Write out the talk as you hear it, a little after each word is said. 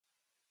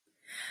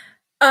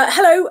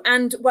Hello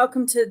and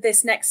welcome to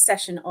this next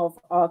session of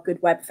our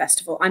Good Web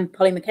Festival. I'm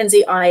Polly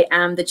Mackenzie. I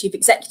am the Chief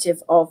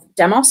Executive of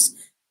Demos,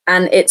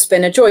 and it's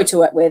been a joy to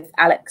work with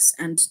Alex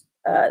and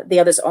the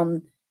others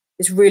on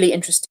this really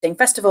interesting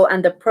festival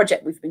and the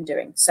project we've been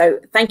doing. So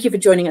thank you for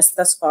joining us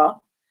thus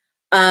far.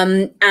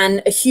 And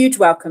a huge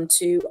welcome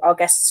to our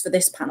guests for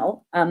this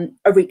panel,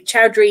 Arik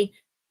Chowdhury,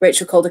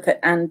 Rachel Caldicott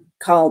and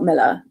Carl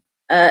Miller.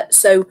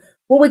 So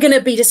what we're going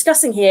to be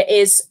discussing here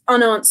is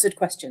unanswered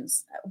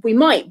questions. We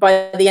might,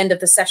 by the end of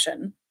the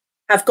session,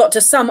 have got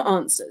to some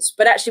answers,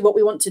 but actually what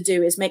we want to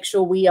do is make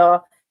sure we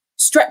are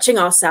stretching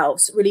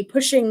ourselves, really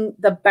pushing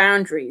the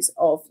boundaries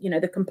of,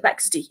 the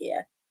complexity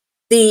here.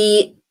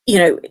 You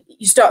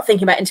start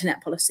thinking about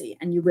internet policy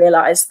and you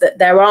realize that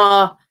there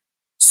are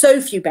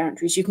so few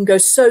boundaries. You can go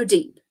so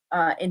deep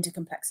into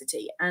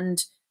complexity.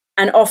 And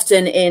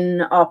often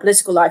in our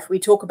political life, we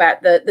talk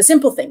about the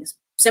simple things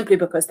simply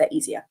because they're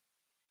easier.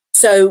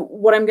 So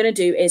what I'm going to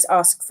do is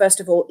ask, first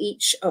of all,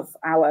 each of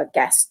our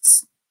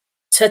guests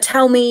to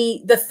tell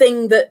me the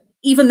thing that,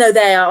 even though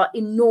they are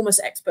enormous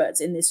experts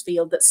in this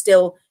field, that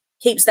still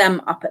keeps them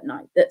up at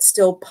night, that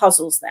still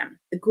puzzles them,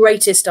 the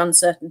greatest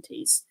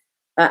uncertainties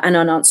and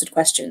unanswered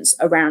questions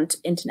around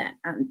internet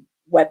and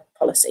web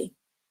policy.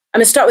 I'm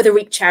going to start with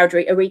Arik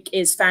Chowdhury. Arik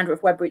is founder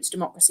of WebRoots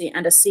Democracy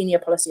and a senior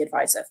policy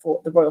advisor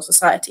for the Royal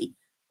Society,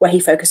 where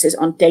he focuses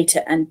on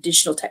data and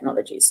digital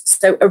technologies.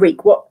 So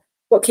Arik,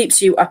 what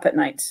keeps you up at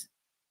night,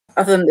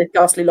 other than the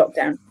ghastly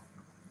lockdown?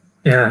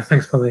 Yeah,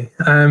 thanks, Polly.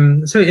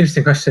 It's a really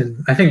interesting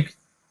question. I think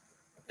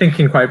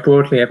thinking quite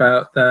broadly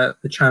about the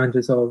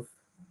challenges of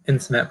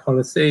internet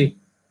policy,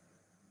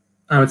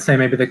 I would say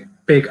maybe the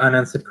big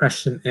unanswered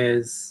question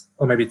is,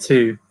 or maybe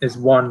two, is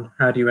one,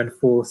 how do you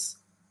enforce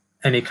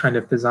any kind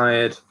of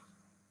desired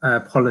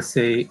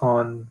policy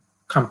on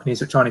companies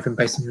which aren't even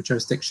based in your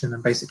jurisdiction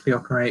and basically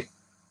operate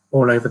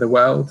all over the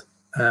world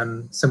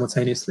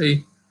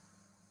simultaneously?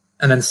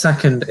 And then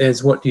second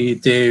is, what do you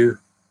do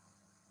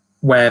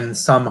when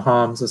some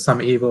harms or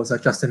some evils are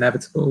just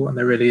inevitable and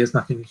there really is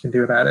nothing you can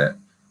do about it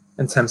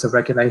in terms of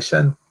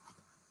regulation?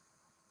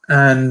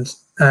 And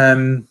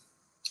on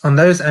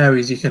those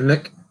areas, you can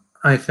look,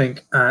 I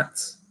think,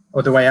 at,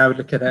 or the way I would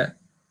look at it,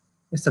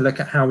 is to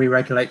look at how we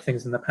regulate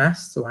things in the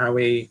past, or how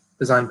we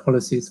design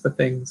policies for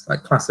things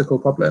like classical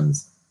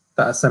problems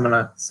that are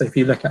similar. So if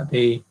you look at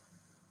the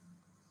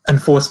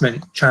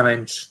enforcement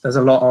challenge, there's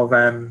a lot of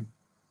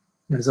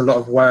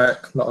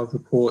work, a lot of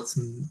reports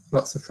and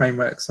lots of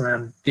frameworks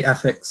around the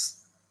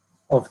ethics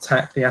of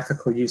tech, the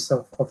ethical use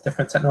of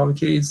different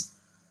technologies.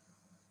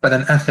 But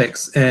then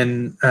ethics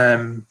in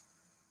the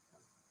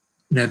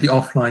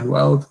offline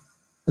world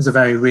is a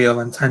very real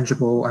and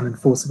tangible and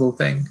enforceable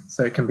thing.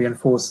 So it can be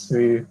enforced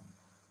through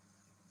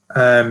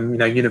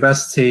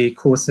university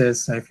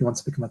courses. So if you want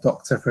to become a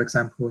doctor, for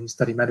example, and you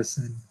study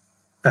medicine,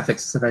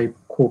 ethics is a very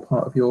core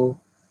part of your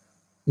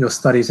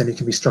studies, and you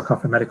can be struck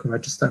off a medical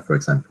register, for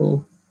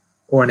example.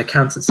 Or in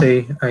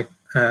accountancy, I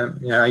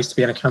used to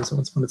be an accountant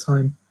once upon a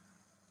time.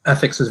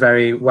 Ethics was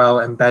very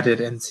well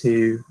embedded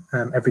into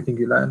everything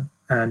you learn,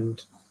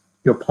 and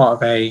you're part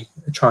of a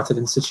chartered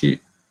institute,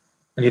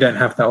 and you don't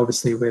have that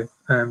obviously with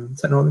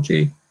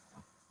technology.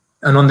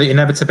 And on the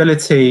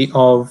inevitability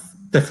of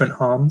different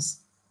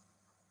harms,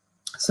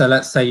 so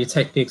let's say you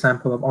take the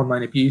example of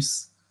online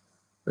abuse,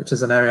 which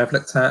is an area I've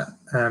looked at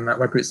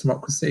WebRoots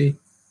Democracy.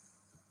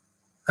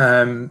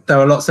 There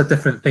are lots of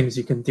different things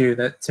you can do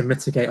to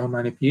mitigate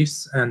online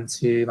abuse and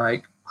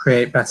to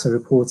create better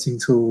reporting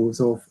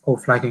tools or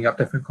flagging up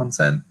different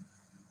content.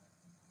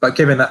 But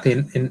given that the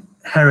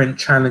inherent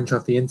challenge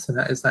of the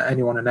internet is that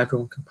anyone and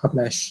everyone can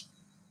publish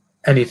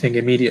anything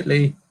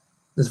immediately,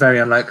 it's very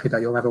unlikely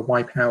that you'll ever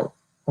wipe out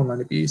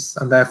online abuse.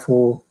 And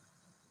therefore,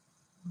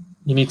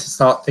 you need to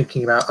start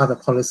thinking about other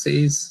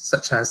policies,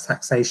 such as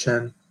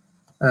taxation,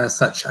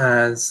 such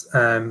as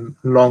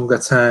longer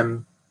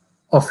term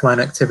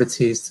offline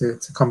activities to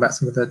combat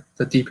some of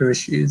the deeper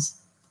issues,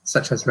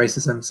 such as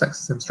racism,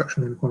 sexism,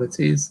 structural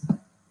inequalities.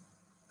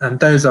 And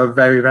those are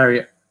very,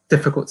 very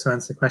difficult to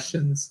answer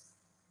questions,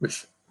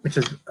 which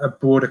is a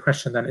broader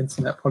question than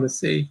internet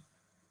policy.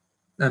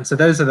 And so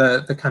those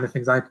are the kind of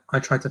things I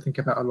try to think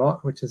about a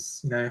lot, which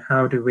is,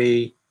 how do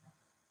we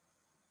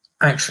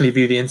actually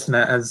view the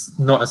internet as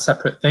not a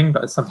separate thing,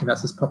 but as something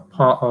that's as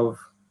part of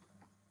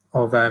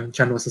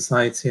general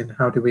society, and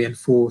how do we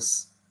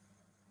enforce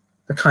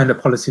the kind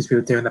of policies we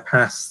would do in the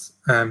past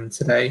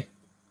today?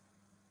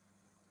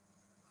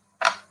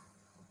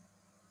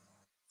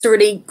 It's a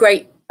really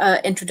great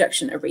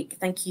introduction, Arik.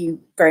 Thank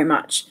you very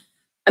much.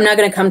 I'm now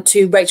going to come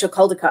to Rachel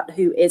Caldicott,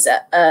 who is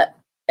an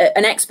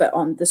expert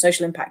on the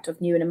social impact of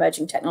new and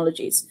emerging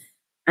technologies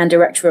and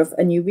director of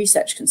a new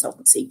research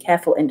consultancy,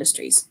 Careful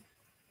Industries.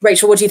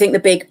 Rachel, what do you think the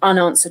big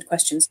unanswered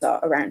questions are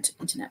around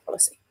internet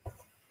policy?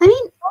 I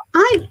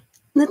mean,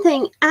 the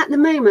thing at the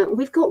moment,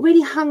 we've got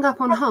really hung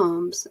up on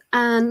harms,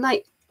 and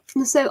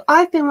so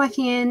I've been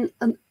working in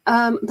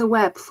the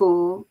web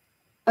for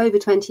over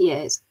 20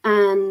 years,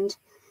 and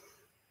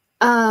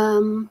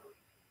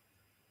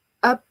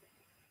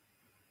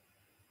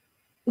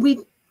we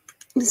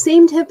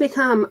seem to have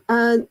become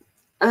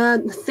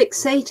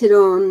fixated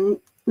on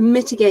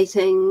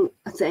mitigating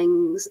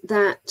things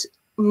that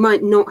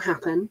might not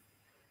happen,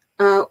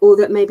 or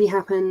that maybe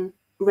happen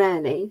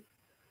rarely,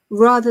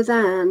 rather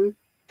than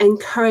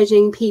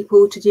encouraging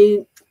people to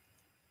do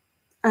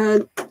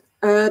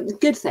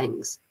good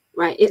things,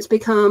 right? It's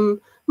become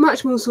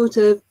much more sort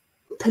of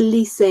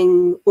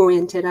policing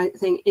oriented, I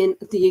think, in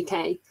the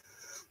UK.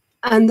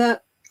 And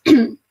that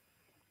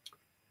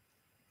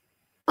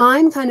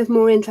I'm kind of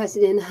more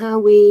interested in how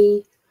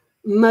we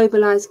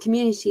mobilize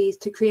communities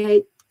to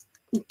create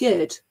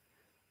good,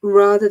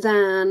 rather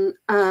than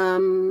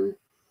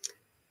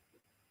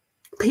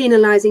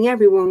penalizing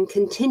everyone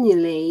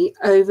continually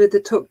over the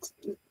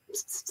toxic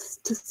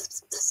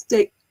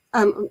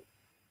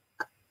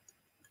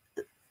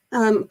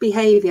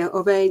behavior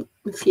of a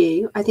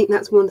few. I think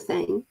that's one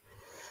thing.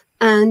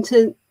 And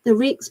to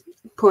Riek's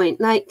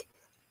point, like,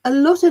 a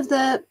lot of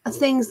the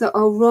things that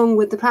are wrong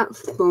with the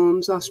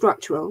platforms are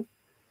structural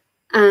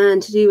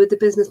and to do with the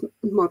business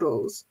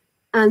models.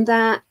 And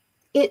that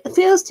it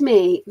feels to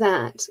me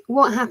that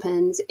what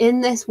happens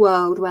in this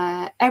world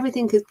where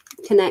everything is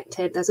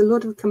connected, there's a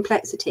lot of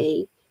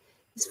complexity,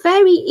 it's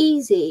very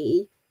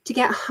easy to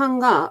get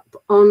hung up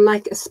on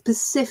like a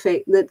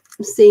specific that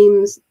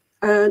seems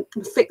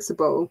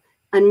fixable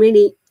and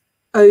really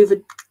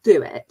overdo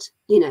it.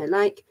 You know,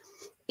 like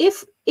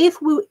if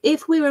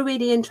we were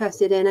really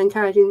interested in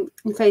encouraging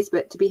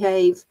Facebook to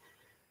behave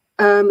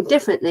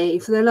differently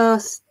for the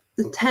last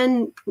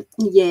 10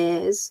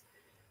 years,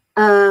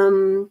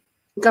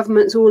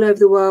 governments all over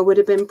the world would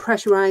have been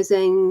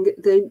pressurizing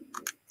the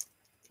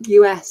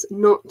US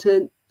not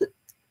to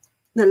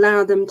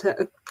allow them to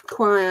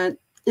acquire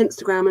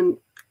Instagram and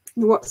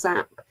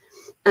WhatsApp.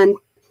 And,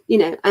 you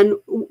know, and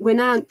we're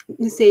now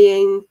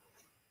seeing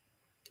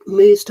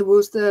moves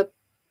towards the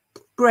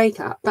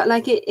breakup. But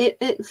like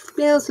it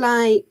feels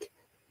like,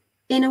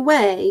 in a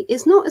way,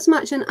 it's not as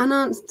much an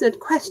unanswered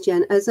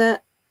question as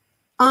a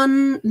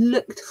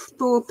unlooked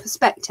for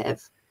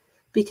perspective,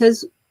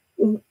 because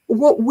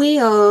what we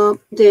are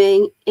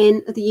doing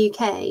in the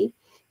UK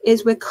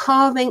is we're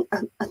carving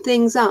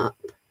things up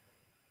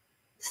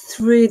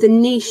through the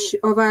niche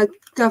of our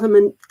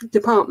government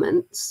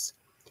departments,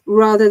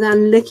 rather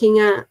than looking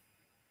at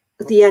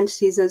the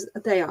entities as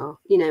they are,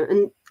 you know.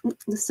 And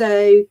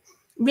so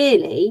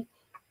really,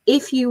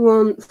 if you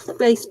want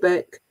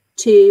Facebook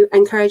to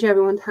encourage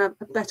everyone to have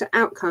better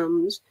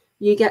outcomes,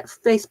 you get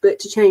Facebook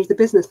to change the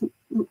business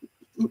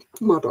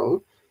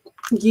model.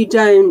 You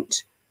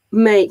don't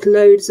make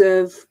loads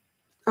of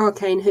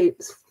arcane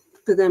hoops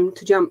for them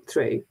to jump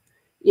through,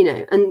 you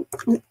know. And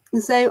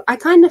so I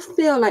kind of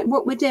feel like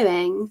what we're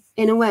doing,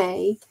 in a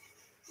way,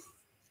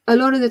 a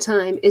lot of the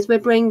time, is we're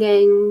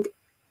bringing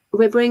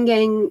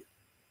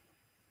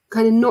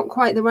kind of not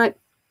quite the right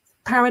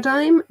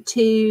paradigm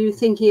to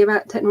thinking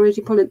about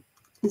technology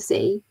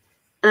policy.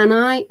 And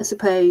I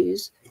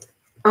suppose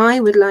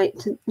I would like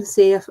to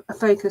see a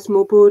focus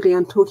more broadly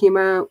on talking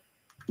about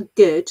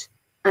good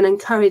and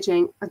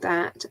encouraging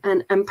that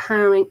and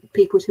empowering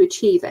people to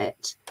achieve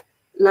it.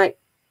 Like,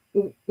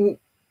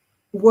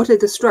 what are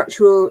the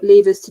structural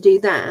levers to do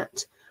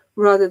that,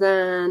 rather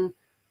than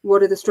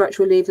what are the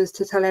structural levers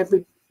to tell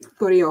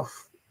everybody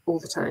off all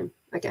the time,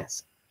 I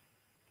guess.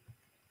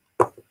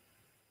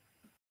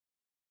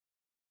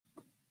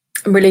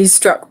 I'm really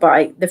struck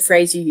by the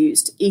phrase you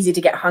used, easy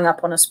to get hung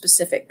up on a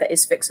specific that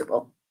is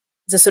fixable.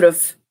 It's a sort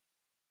of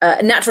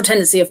a natural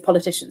tendency of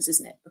politicians,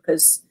 isn't it?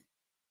 Because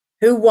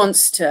who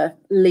wants to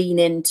lean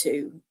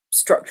into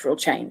structural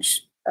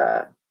change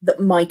that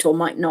might or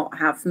might not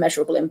have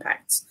measurable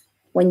impacts,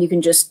 when you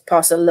can just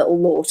pass a little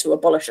law to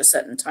abolish a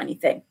certain tiny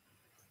thing,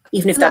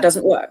 even if that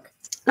doesn't work?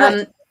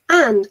 And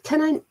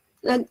can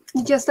I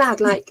just add,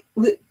 like,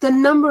 the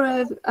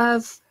number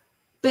of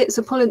bits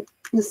of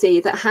policy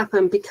that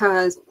happen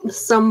because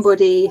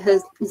somebody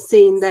has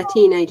seen their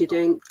teenager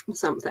doing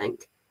something,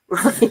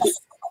 right?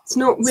 It's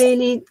not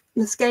really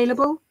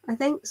scalable, I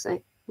think.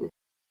 So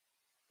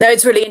no,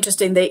 it's really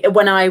interesting.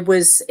 When I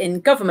was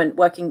in government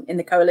working in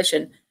the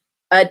coalition,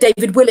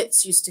 David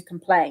Willits used to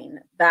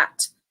complain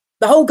that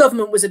the whole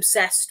government was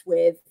obsessed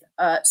with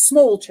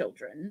small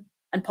children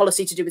and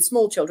policy to do with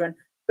small children,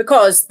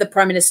 because the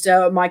Prime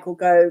Minister, Michael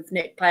Gove,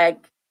 Nick Clegg,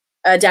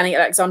 Danny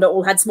Alexander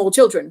all had small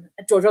children,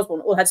 George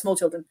Osborne all had small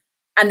children,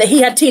 and that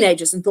he had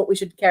teenagers and thought we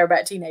should care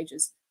about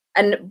teenagers.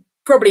 And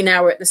probably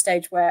now we're at the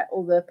stage where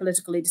all the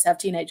political leaders have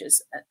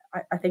teenagers.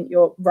 I think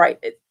you're right.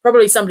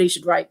 Probably somebody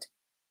should write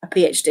a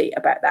PhD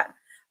about that.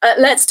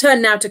 Let's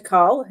turn now to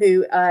Carl,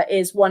 who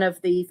is one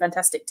of the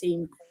fantastic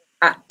team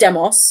at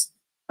Demos,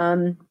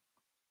 an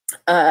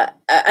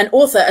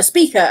author, a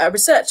speaker, a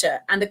researcher,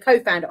 and a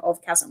co-founder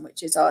of Chasm,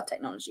 which is our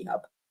technology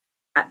hub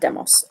at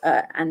Demos,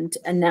 and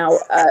now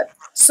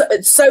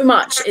so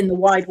much in the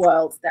wide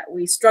world that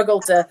we struggle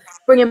to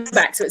bring him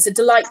back. So it's a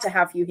delight to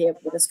have you here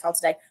with us, Carl,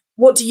 today.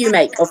 What do you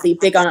make of the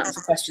big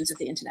unanswered questions of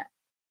the internet?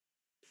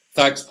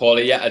 Thanks,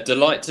 Polly. Yeah, a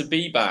delight to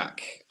be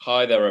back.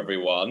 Hi there,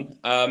 everyone.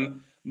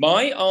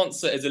 My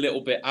answer is a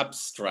little bit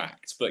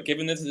abstract, but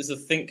given this is a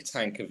think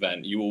tank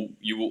event, you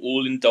will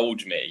all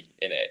indulge me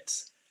in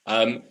it.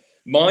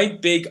 My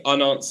big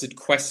unanswered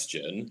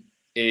question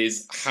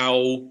is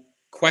how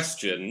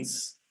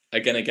questions are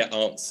going to get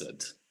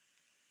answered.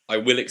 I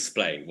will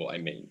explain what I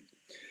mean.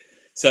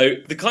 So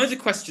the kinds of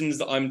questions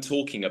that I'm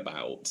talking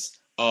about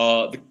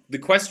are the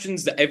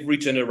questions that every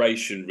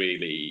generation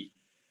really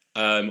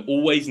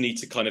always need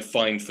to kind of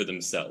find for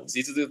themselves.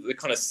 These are the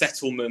kind of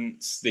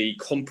settlements, the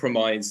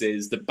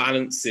compromises, the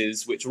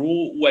balances, which are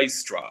always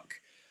struck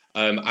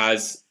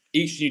as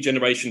each new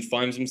generation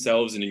finds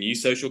themselves in a new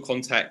social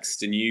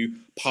context, a new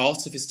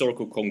part of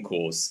historical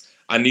concourse,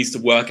 and needs to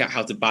work out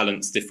how to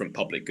balance different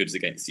public goods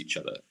against each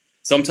other.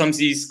 Sometimes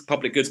these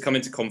public goods come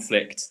into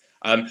conflict,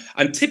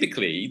 and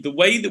typically the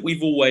way that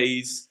we've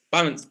always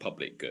balanced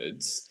public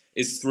goods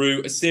is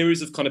through a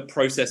series of kind of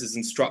processes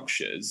and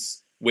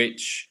structures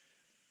which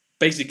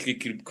basically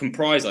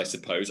comprise, I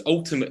suppose,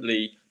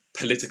 ultimately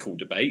political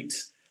debate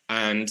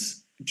and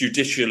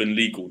judicial and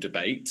legal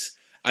debate,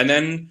 and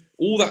then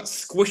all that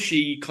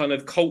squishy kind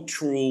of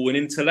cultural and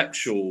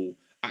intellectual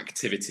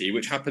activity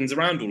which happens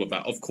around all of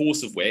that, of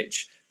course, of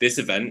which this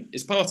event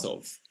is part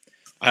of.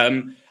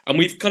 And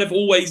we've kind of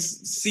always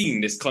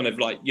seen this kind of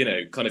like, you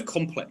know, kind of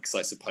complex,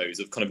 I suppose,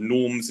 of kind of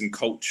norms and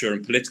culture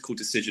and political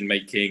decision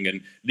making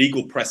and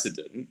legal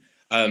precedent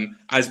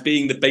as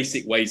being the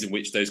basic ways in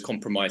which those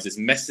compromises,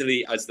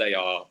 messily as they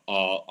are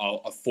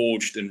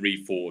forged and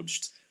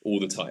reforged all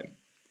the time.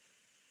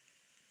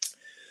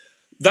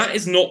 That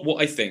is not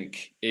what I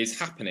think is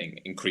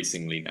happening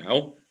increasingly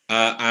now.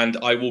 And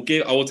I will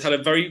tell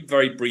a very,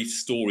 very brief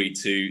story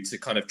to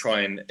kind of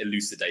try and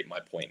elucidate my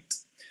point.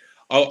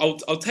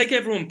 I'll take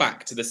everyone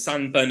back to the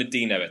San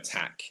Bernardino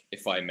attack,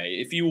 if I may.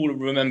 If you all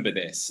remember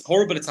this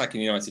horrible attack in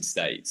the United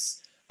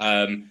States,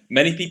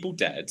 many people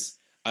dead,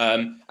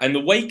 and the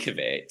wake of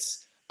it,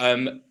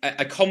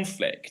 a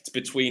conflict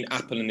between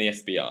Apple and the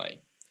FBI.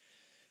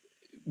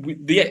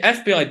 The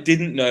FBI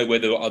didn't know where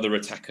there were other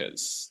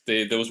attackers.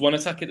 There was one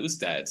attacker that was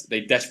dead.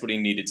 They desperately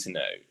needed to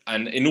know.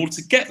 And in order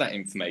to get that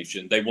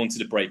information, they wanted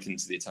to break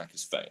into the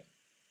attacker's phone.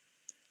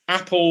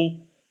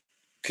 Apple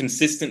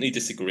consistently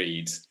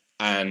disagreed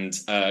and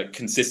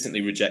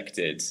consistently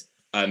rejected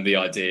the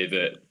idea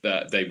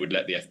that they would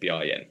let the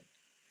FBI in.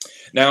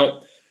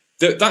 Now,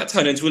 that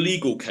turned into a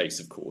legal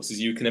case, of course, as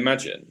you can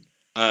imagine.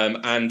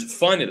 And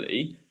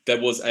finally, there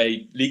was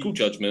a legal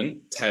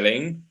judgment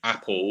telling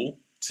Apple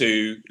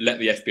to let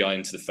the FBI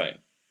into the phone.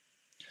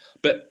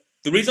 But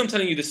the reason I'm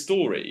telling you this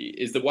story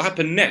is that what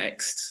happened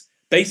next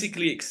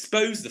basically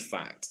exposed the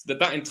fact that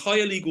that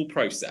entire legal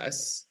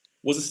process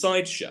was a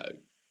sideshow.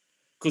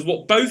 Because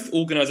what both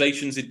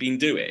organizations had been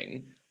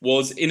doing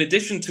was, in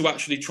addition to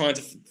actually trying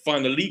to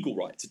find the legal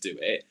right to do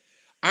it,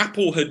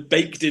 Apple had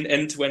baked in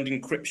end-to-end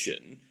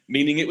encryption,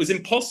 meaning it was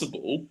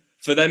impossible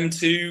for them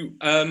to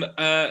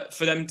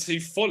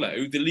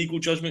follow the legal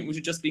judgment which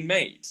had just been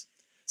made.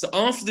 So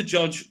after the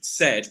judge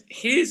said,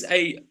 here's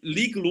a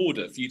legal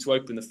order for you to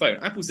open the phone,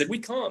 Apple said, we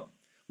can't.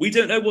 We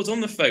don't know what's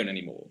on the phone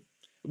anymore.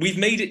 We've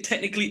made it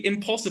technically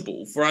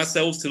impossible for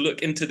ourselves to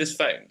look into this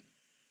phone.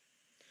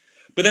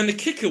 But then the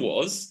kicker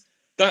was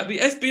that the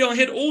FBI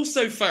had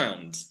also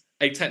found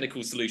a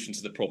technical solution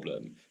to the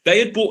problem. They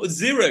had bought a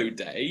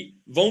zero-day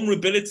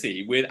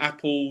vulnerability with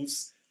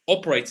Apple's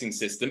operating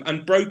system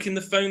and broken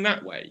the phone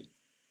that way.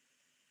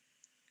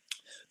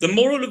 The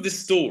moral of this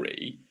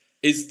story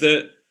is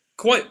that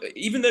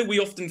even though we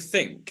often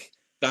think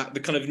that the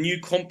kind of new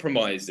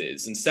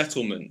compromises and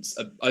settlements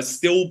are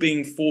still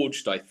being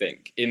forged, I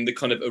think, in the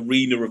kind of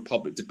arena of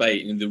public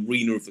debate and in the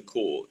arena of the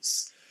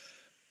courts,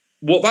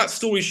 what that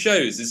story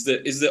shows is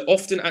that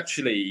often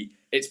actually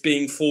it's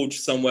being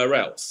forged somewhere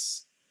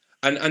else.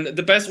 And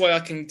the best way I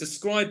can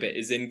describe it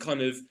is in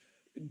kind of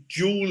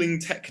dueling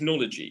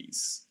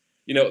technologies,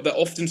 you know, that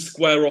often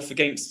square off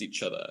against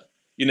each other.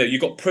 You know,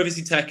 you've got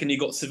privacy tech and you've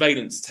got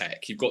surveillance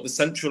tech. You've got the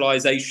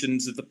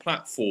centralizations of the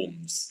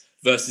platforms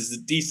versus the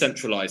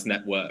decentralized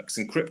networks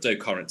and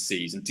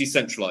cryptocurrencies and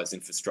decentralized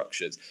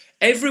infrastructures.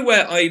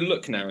 Everywhere I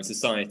look now in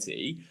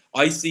society,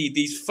 I see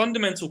these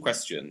fundamental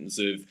questions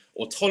of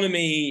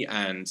autonomy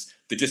and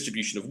the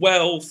distribution of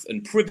wealth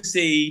and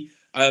privacy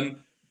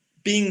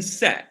being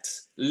set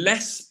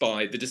less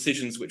by the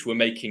decisions which we're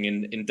making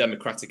in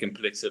democratic and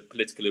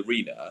political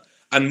arena,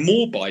 and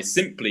more by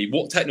simply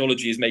what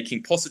technology is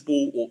making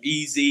possible or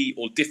easy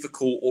or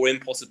difficult or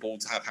impossible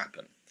to have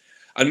happen.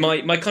 And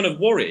my kind of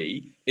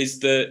worry is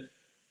that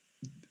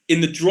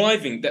in the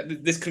driving,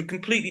 that this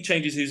completely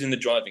changes who's in the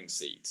driving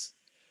seat.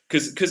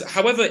 Because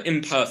however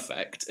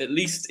imperfect, at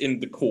least in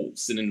the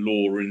courts and in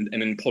law and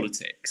in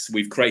politics,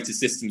 we've created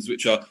systems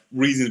which are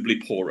reasonably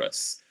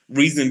porous,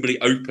 reasonably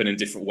open in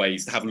different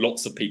ways, to have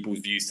lots of people's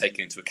views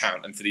taken into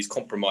account, and for these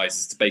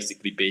compromises to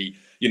basically be,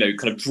 you know,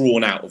 kind of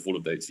drawn out of all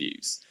of those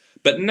views.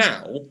 But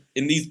now,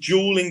 in these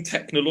dueling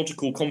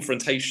technological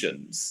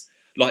confrontations,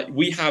 like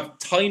we have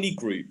tiny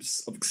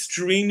groups of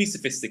extremely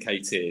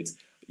sophisticated,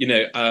 you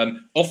know,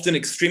 often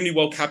extremely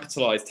well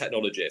capitalized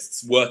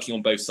technologists working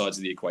on both sides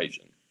of the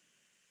equation.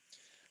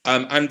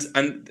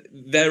 And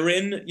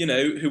therein, you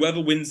know,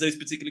 whoever wins those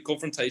particular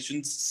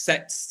confrontations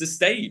sets the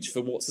stage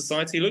for what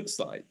society looks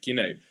like. You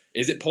know,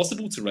 is it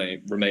possible to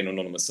remain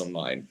anonymous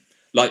online?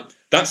 Like,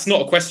 that's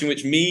not a question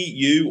which me,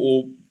 you,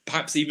 or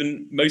perhaps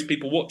even most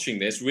people watching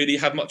this really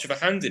have much of a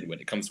hand in when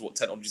it comes to what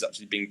technology is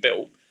actually being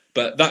built.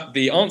 But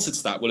the answer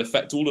to that will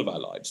affect all of our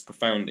lives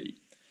profoundly.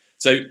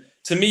 So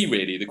to me,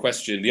 really,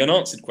 the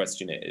unanswered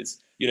question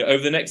is,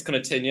 over the next kind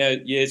of 10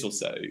 years or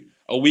so,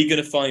 are we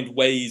going to find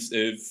ways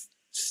of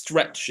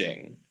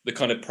stretching the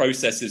kind of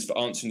processes for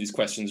answering these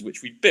questions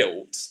which we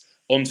built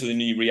onto the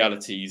new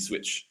realities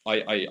which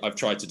I've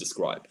tried to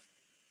describe?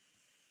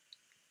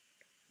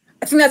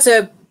 I think that's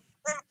a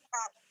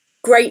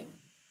great...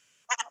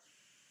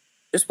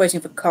 Just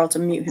waiting for Carl to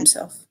mute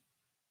himself.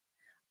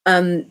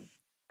 I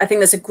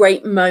think that's a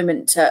great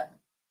moment to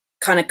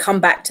kind of come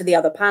back to the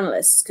other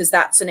panelists, because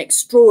that's an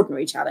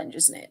extraordinary challenge,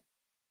 isn't it?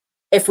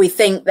 If we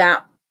think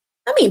that,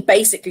 I mean,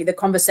 basically the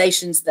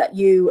conversations that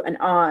you and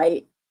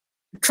I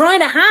are trying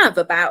to have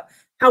about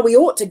how we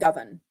ought to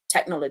govern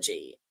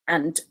technology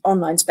and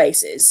online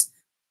spaces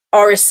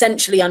are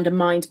essentially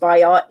undermined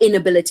by our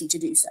inability to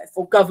do so,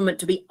 for government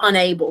to be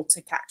unable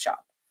to catch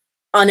up,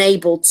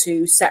 unable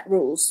to set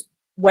rules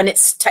when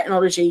it's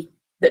technology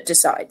that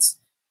decides.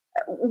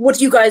 What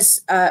do you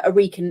guys,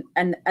 Arik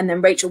and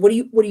then Rachel, what do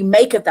you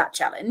make of that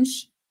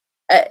challenge?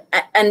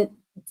 And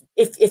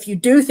if you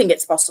do think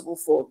it's possible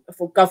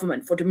for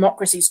government, for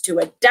democracies to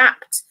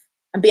adapt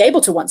and be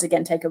able to once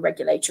again take a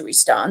regulatory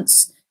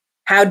stance,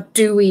 how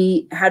do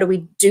we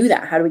do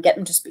that? How do we get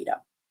them to speed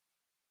up?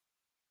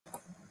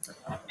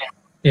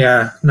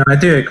 Yeah, no, I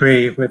do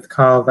agree with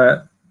Carl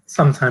that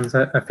sometimes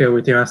I feel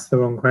we do ask the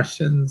wrong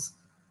questions.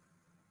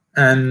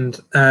 And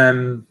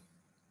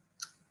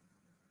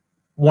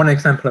one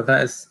example of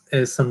that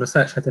is some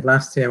research I did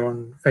last year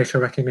on facial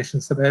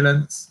recognition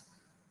surveillance,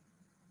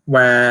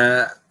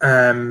 where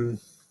there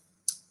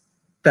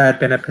had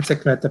been a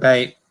particular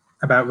debate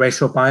about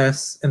racial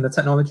bias in the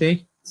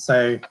technology.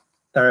 So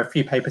there are a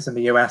few papers in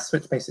the US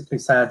which basically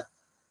said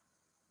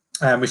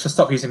we should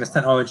stop using this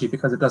technology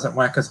because it doesn't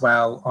work as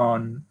well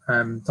on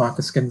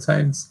darker skin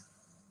tones,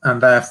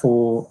 and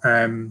therefore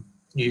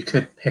you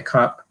could pick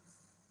up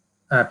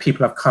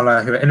people of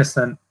color who are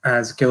innocent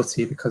as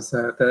guilty because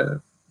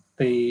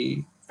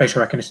the facial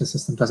recognition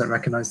system doesn't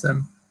recognize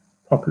them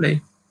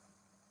properly,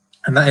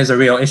 and that is a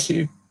real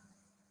issue.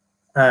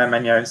 And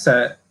it's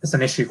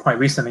an issue quite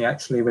recently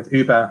actually with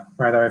Uber,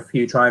 where there are a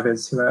few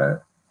drivers who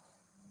are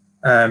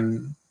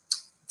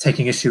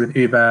taking issue with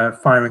Uber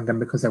firing them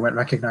because they weren't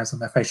recognized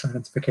on their facial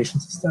identification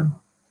system.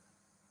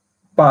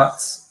 But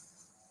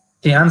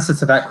the answer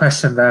to that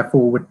question,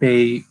 therefore, would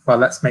be, well,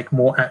 let's make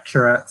more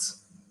accurate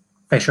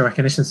facial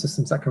recognition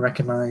systems that can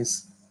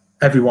recognize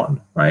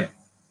everyone, right?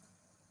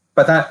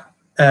 But that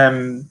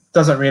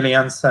doesn't really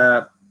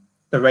answer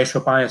the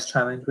racial bias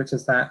challenge, which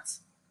is that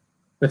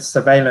with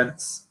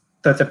surveillance,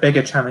 that the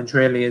bigger challenge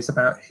really is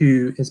about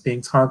who is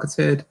being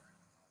targeted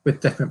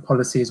with different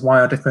policies, why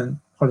are different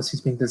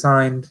policies being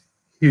designed,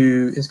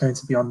 who is going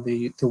to be on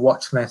the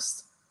watch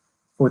list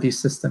for these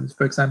systems,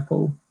 for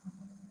example.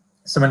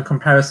 So when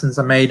comparisons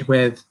are made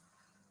with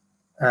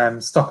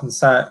stop and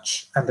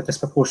search and the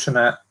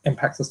disproportionate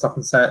impacts of stop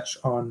and search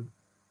on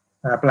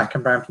Black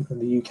and brown people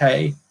in the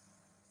UK,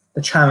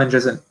 the challenge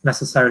isn't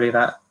necessarily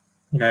that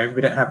we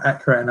don't have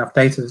accurate enough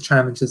data. The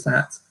challenge is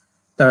that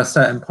there are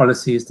certain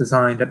policies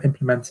designed and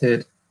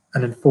implemented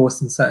and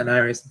enforced in certain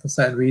areas and for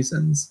certain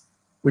reasons,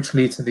 which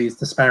lead to these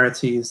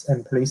disparities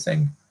in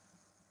policing.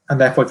 And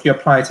therefore, if you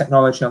apply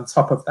technology on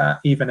top of that,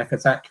 even if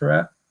it's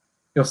accurate,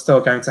 you're still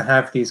going to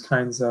have these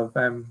kinds of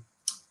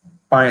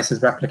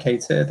biases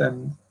replicated.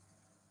 And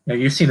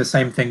you've seen the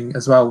same thing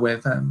as well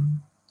with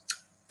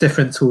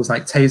different tools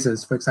like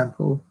tasers, for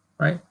example,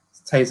 right?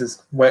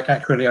 Tasers work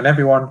accurately on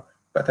everyone,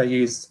 but they're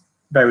used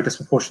very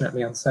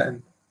disproportionately on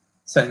certain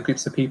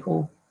groups of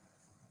people.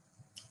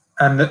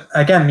 And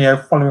again,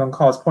 following on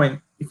Carl's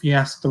point, if you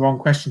ask the wrong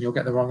question, you'll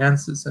get the wrong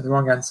answers. So the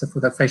wrong answer for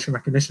the facial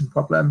recognition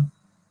problem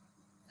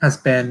has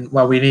been,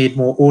 well, we need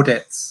more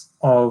audits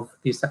of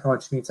these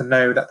technologies. We need to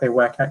know that they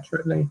work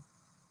accurately.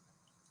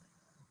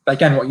 But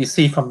again, what you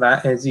see from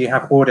that is you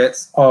have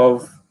audits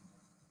of,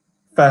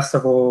 first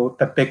of all,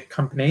 the big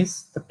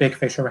companies, the big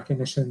facial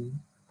recognition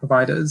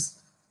providers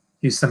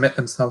who submit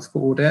themselves for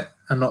audit,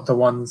 and not the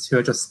ones who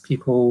are just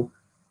people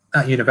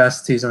at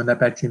universities or in their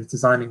bedrooms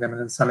designing them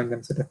and then selling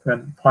them to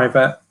different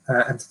private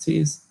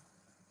entities.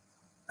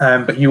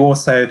 But you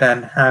also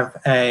then have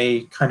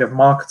a kind of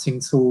marketing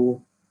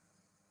tool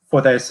for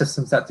those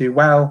systems that do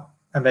well,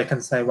 and they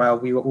can say, well,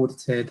 we were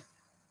audited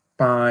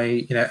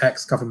by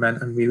X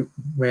government and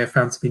we're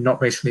found to be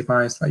not racially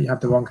biased, like you have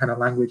the wrong kind of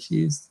language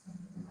used.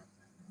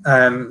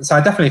 So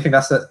I definitely think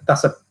that's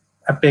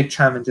a big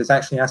challenge, is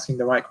actually asking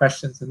the right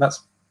questions. And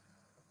that's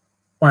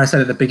why I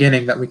said at the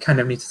beginning that we kind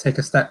of need to take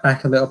a step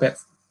back a little bit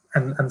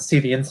and see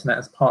the internet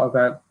as part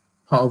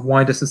of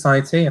wider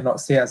society and not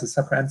see it as a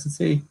separate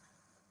entity.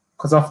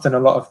 Because often a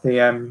lot of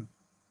the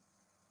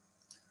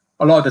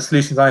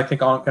solutions, I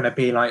think, aren't going to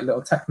be like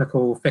little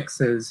technical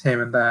fixes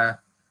here and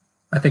there.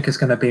 I think it's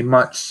going to be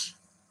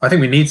I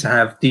think we need to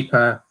have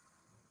deeper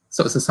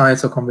sort of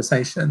societal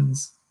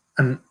conversations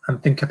and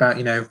think about,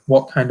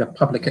 what kind of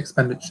public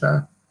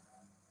expenditure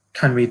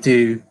can we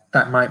do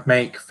that might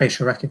make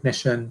facial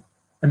recognition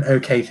an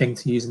okay thing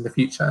to use in the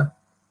future.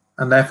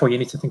 And therefore you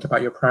need to think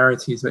about your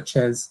priorities, which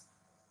is,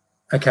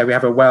 okay, we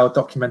have a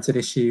well-documented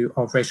issue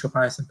of racial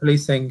bias in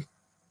policing.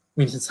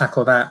 We need to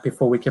tackle that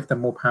before we give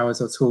them more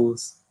powers or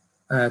tools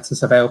to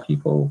surveil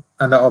people.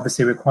 And that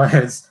obviously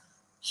requires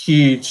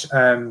huge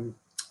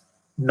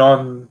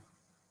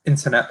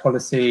non-internet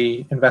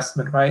policy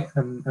investment, right?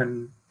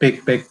 And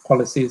big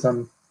policies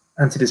on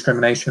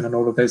anti-discrimination and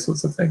all of those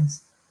sorts of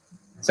things.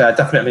 So I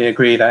definitely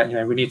agree that, you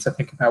know, we need to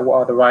think about what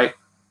are the right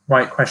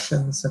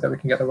questions so that we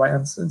can get the right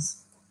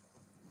answers.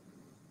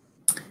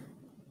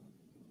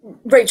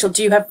 Rachel,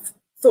 do you have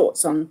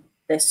thoughts on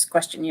this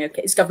question? You know,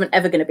 is government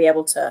ever going to be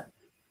able to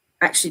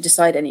actually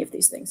decide any of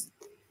these things?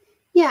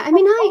 Yeah, I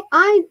mean,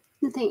 I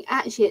think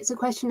actually it's a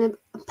question of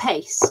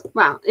pace.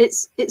 Well,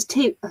 it's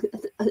two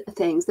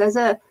things. There's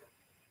a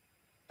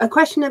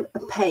question of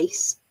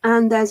pace,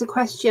 and there's a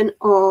question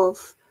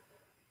of,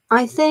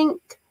 I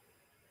think,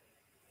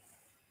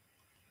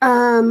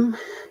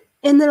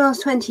 in the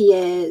last 20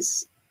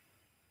 years,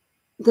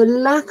 the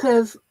lack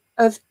of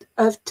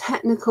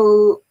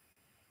technical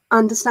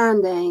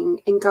understanding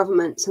in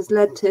governments has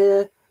led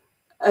to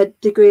a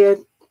degree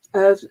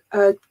of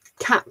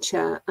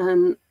capture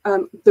and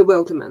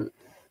bewilderment,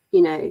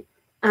 you know,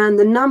 and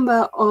the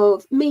number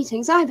of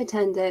meetings I've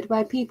attended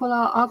where people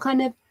are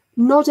kind of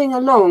nodding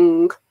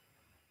along,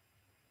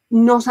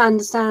 not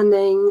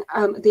understanding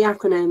the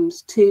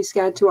acronyms, too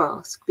scared to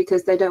ask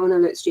because they don't want to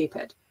look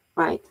stupid,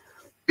 right?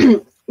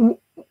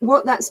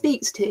 What that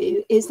speaks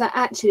to is that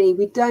actually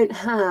we don't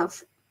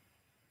have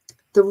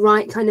the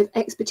right kind of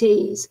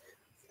expertise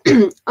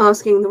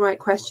asking the right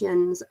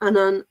questions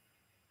and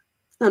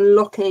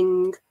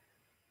unlocking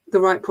the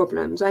right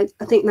problems. I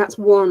think that's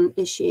one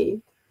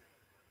issue.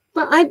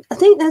 But I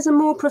think there's a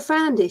more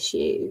profound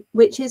issue,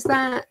 which is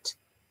that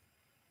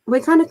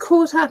we're kind of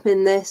caught up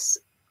in this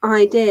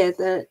idea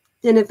that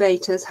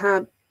innovators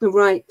have the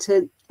right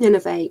to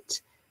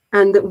innovate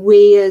and that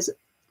we as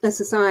a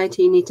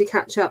society need to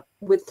catch up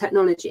with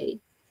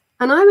technology.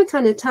 And I would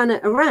kind of turn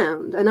it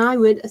around and I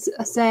would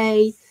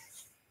say,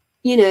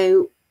 you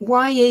know,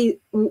 why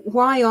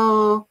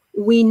are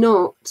we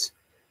not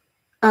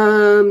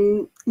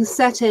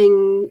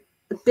setting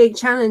big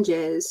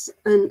challenges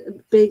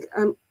and big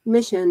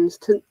missions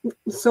to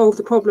solve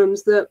the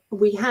problems that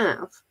we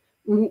have?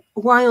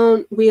 Why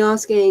aren't we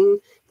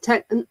asking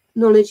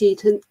technology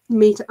to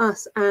meet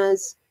us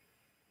as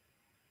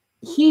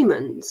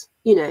humans,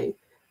 you know?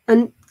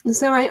 And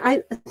so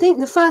I think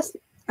the first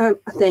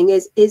thing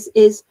is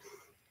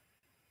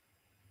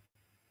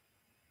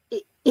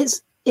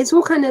it's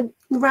all kind of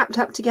wrapped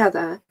up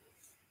together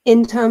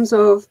in terms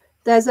of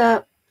there's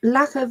a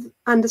lack of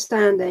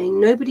understanding.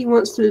 Nobody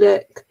wants to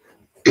look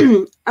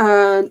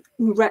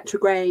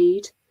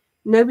retrograde.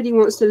 Nobody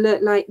wants to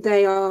look like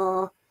they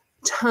are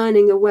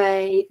turning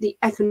away the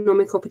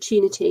economic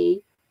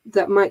opportunity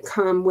that might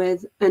come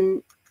with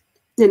an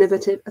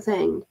innovative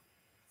thing.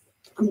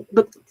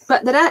 But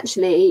that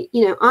actually,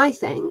 you know, I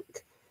think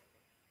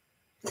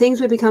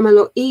things would become a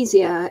lot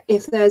easier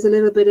if there's a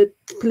little bit of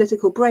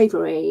political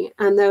bravery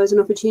and there was an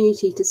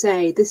opportunity to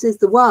say, this is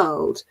the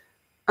world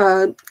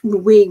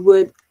we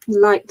would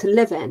like to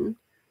live in,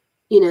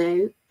 you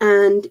know,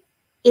 and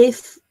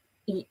if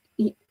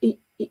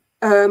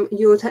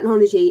your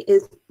technology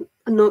is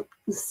not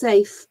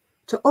safe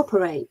to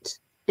operate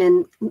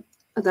in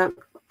that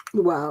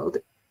world,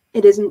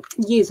 it isn't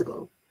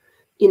usable,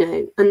 you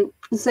know. And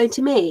so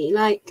to me,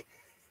 like,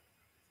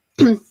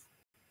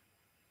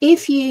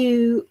 if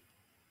we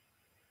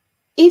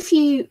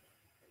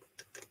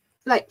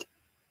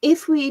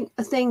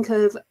think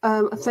of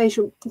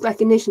facial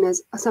recognition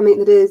as something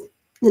that is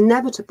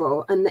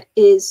inevitable and that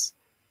is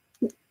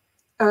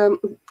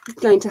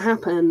going to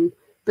happen,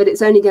 but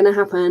it's only going to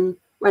happen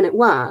when it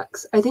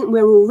works, I think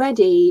we're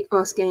already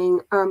asking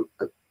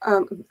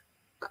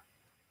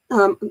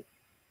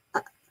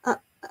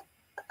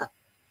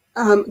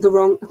the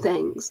wrong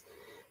things,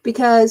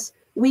 because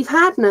we've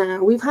had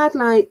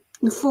like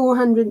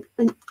 400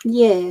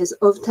 years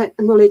of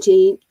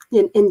technology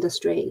in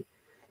industry.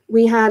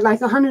 We had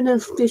like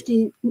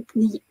 150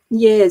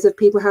 years of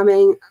people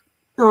having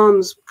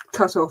arms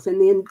cut off in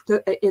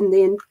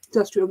the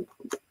industrial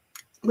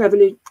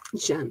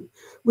revolution.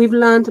 We've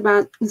learned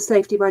about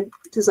safety by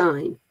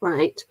design,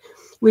 right?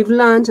 We've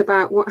learned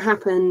about what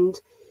happened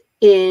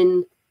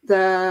in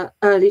the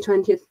early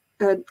 20th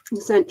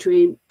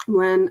century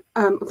when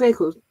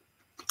vehicles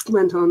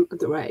went on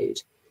the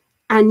road.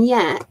 And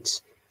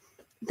yet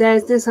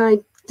there's this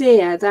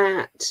idea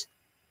that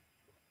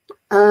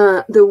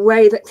the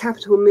way that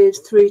capital moves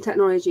through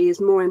technology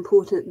is more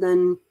important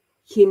than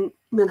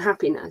human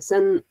happiness.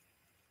 And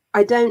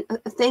I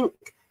think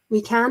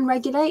we can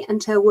regulate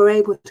until we're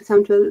able to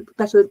come to a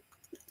better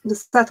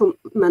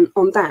settlement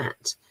on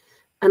that.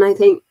 And I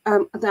think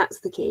that's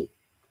the key.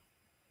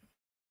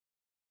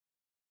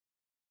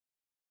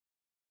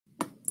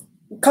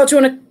 Carl, do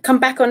you want to come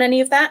back on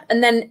any of that?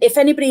 And then if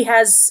anybody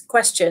has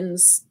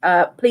questions,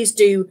 please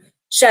do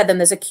share them.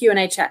 There's a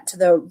Q&A chat to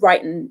the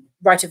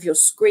right of your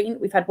screen.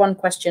 We've had one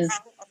question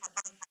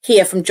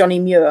hear from Johnny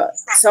Muir.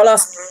 So I'll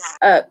ask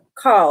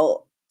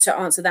Carl to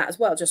answer that as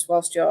well, just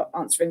whilst you're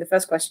answering the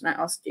first question I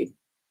asked you.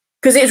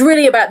 Because it's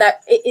really about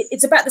that.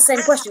 It's about the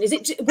same question.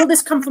 Will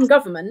this come from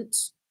government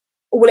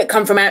or will it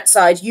come from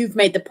outside? You've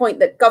made the point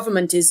that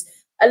government is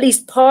at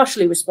least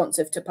partially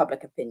responsive to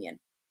public opinion,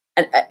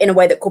 and in a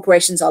way that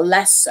corporations are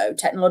less so.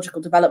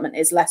 Technological development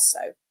is less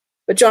so.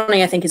 But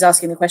Johnny, I think, is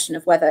asking the question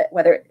of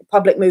whether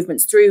public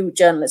movements through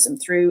journalism,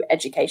 through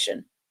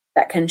education,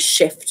 that can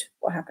shift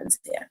what happens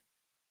here.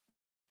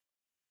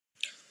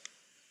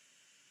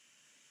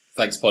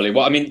 Thanks, Polly.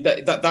 Well, I mean,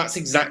 that's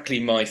exactly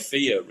my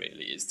fear,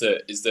 really, is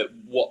that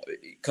what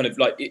kind of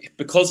like,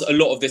 because a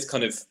lot of this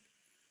kind of,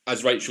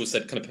 as Rachel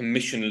said, kind of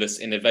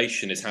permissionless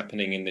innovation is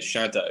happening in the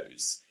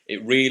shadows,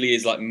 it really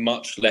is like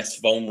much less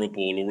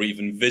vulnerable or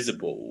even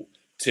visible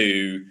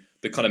to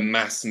the kind of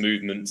mass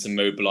movements and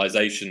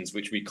mobilizations,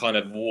 which we kind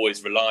of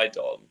always relied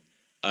on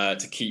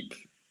to keep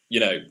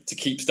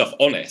stuff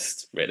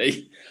honest,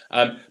 really.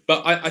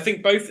 But I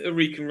think both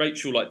Ulrike and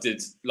Rachel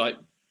did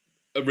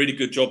a really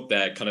good job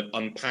there, kind of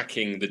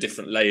unpacking the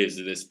different layers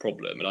of this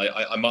problem, and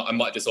I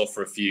might just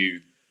offer a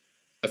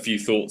few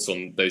thoughts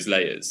on those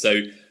layers.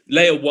 So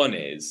layer one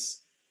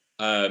is,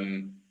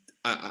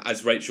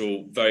 as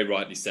Rachel very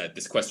rightly said,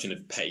 this question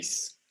of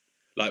pace.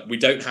 Like, we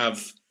don't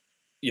have,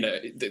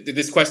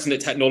 this question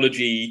that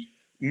technology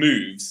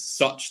moves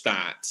such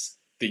that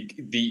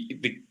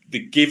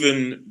the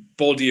given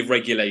body of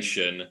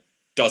regulation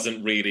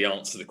doesn't really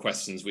answer the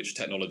questions which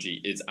technology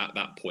is at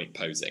that point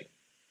posing.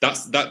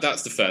 That's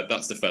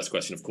the first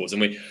question, of course,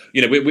 and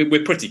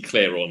we're pretty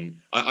clear on.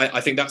 I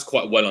think that's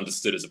quite well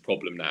understood as a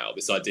problem now.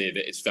 This idea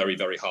that it's very,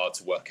 very hard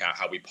to work out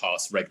how we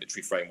pass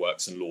regulatory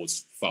frameworks and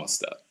laws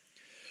faster.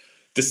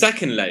 The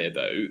second layer,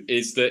 though,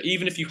 is that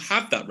even if you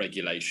have that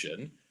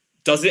regulation,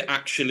 does it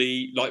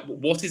actually,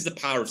 what is the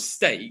power of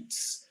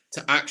states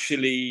to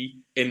actually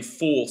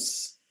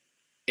enforce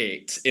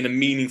it in a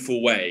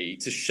meaningful way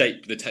to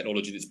shape the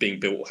technology that's being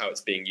built or how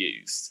it's being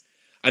used?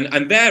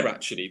 And there,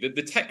 actually,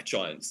 the tech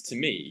giants, to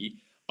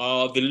me,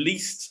 are the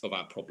least of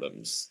our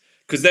problems,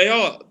 because they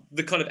are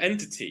the kind of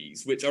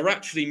entities which are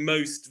actually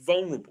most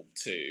vulnerable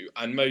to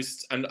and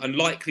most and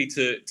likely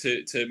to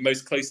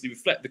most closely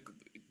reflect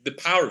the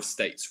power of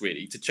states,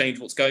 really, to change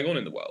what's going on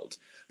in the world.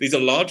 These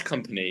are large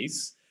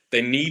companies.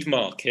 They need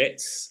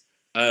markets.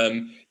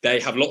 They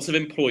have lots of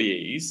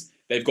employees.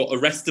 They've got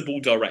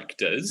arrestable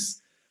directors.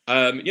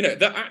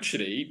 That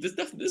actually,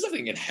 there's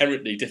nothing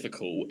inherently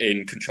difficult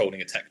in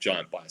controlling a tech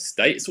giant by a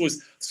state. It's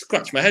always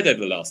scratched my head over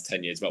the last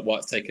 10 years about why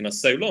it's taken us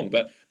so long.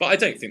 But I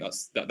don't think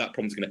that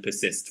problem's going to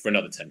persist for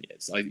another 10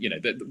 years.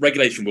 The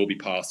regulation will be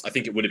passed. I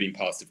think it would have been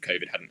passed if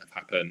COVID hadn't have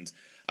happened.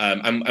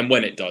 And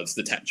when it does,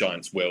 the tech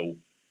giants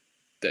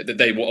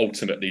they will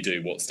ultimately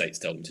do what states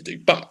tell them to do.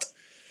 But,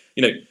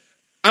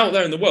 out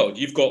there in the world,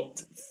 you've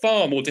got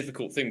far more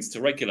difficult things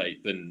to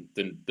regulate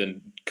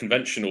than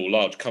conventional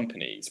large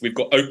companies. We've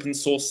got open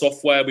source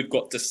software, we've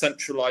got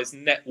decentralized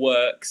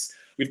networks,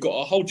 we've got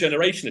a whole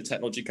generation of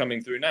technology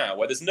coming through now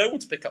where there's no one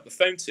to pick up the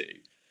phone to.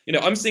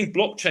 I'm seeing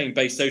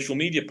blockchain-based social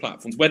media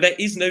platforms where there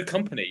is no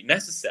company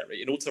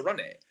necessary in order to run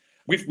it.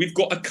 We've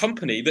got a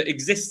company that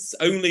exists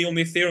only on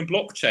the Ethereum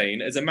blockchain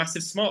as a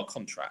massive smart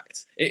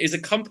contract. It is a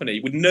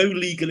company with no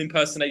legal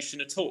impersonation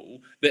at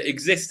all that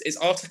exists. Its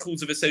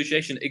articles of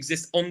association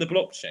exist on the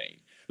blockchain.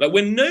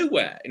 We're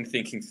nowhere in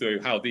thinking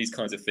through how these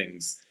kinds of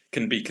things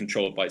can be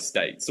controlled by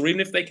states, or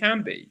even if they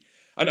can be.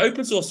 And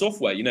open source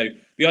software,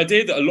 the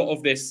idea that a lot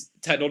of this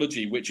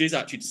technology, which is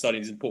actually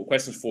deciding these important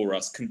questions for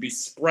us, can be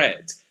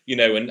spread,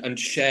 and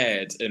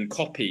shared and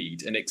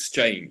copied and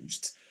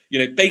exchanged,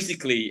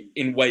 basically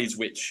in ways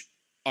which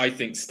I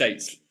think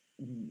states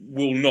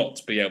will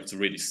not be able to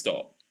really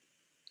stop.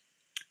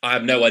 I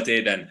have no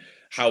idea then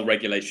how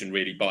regulation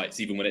really bites,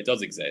 even when it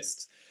does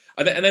exist.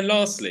 And then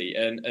lastly,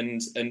 and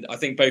I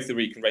think both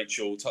Ulrike and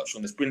Rachel touched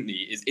on this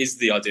brilliantly, is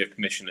the idea of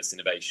permissionless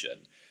innovation.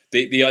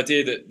 The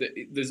idea that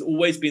there's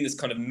always been this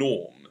kind of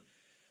norm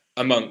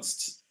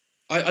amongst,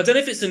 I don't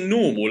know if it's a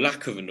norm or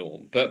lack of a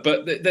norm, but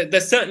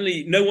there's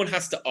certainly, no one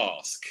has to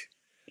ask.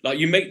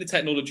 You make the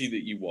technology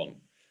that you want.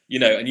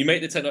 And you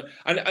make the technology,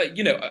 and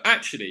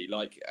actually,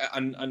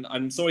 and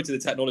I'm sorry to the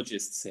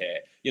technologists here,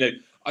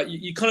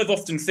 you kind of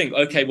often think,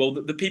 okay, well,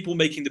 the people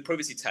making the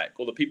privacy tech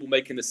or the people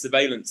making the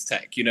surveillance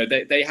tech,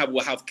 they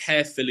will have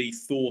carefully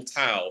thought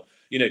out,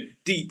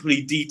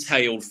 deeply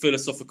detailed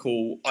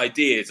philosophical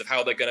ideas of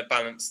how they're going to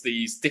balance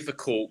these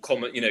difficult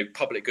common,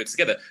 public goods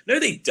together. No,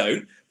 they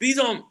don't. These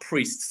aren't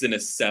priests in a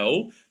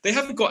cell. They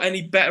haven't got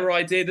any better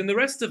idea than the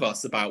rest of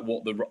us about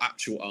what the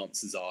actual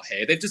answers are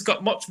here. They've just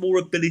got much more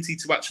ability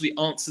to actually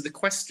answer the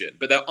question,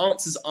 but their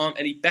answers aren't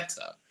any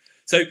better.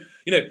 So,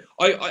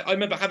 I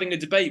remember having a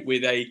debate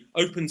with a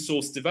open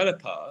source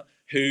developer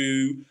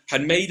who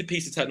had made a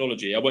piece of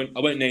technology, I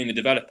won't name the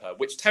developer,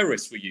 which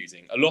terrorists were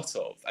using a lot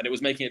of, and it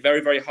was making it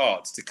very, very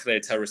hard to clear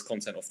terrorist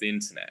content off the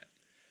internet.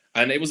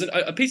 And it was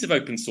a piece of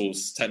open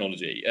source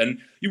technology. And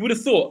you would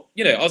have thought,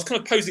 I was kind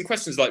of posing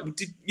questions like,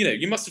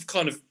 you must have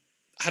kind of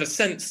had a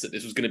sense that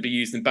this was going to be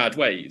used in bad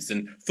ways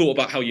and thought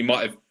about how you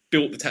might have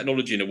built the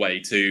technology in a way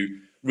to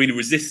really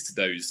resist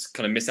those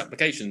kind of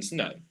misapplications?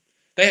 No,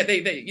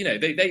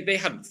 they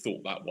hadn't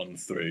thought that one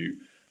through.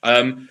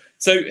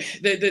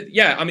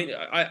 Yeah, I mean,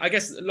 I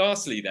guess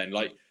lastly then,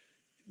 like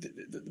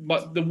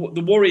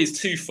the worry is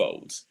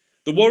twofold.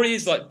 The worry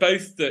is like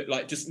both that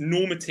like just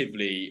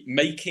normatively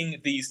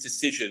making these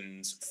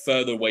decisions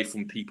further away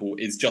from people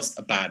is just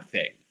a bad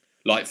thing.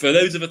 Like for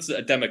those of us that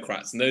are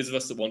Democrats and those of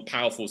us that want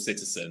powerful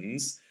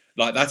citizens,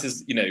 like that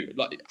is, you know,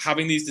 like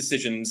having these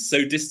decisions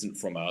so distant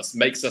from us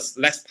makes us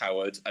less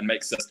powered and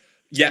makes us,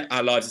 yet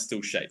our lives are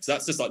still shaped. So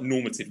that's just like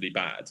normatively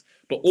bad.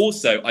 But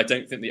also, I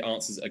don't think the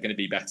answers are going to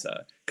be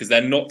better because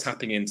they're not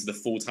tapping into the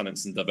full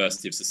talents and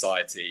diversity of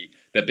society.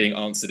 They're being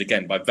answered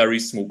again by very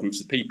small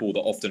groups of people that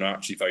often are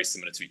actually very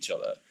similar to each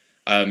other.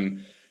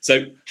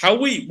 So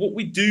what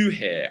we do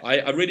here,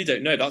 I really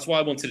don't know. That's why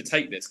I wanted to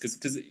take this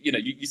because you know,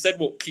 you said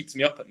what keeps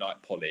me up at night,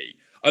 Polly.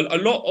 A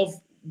lot of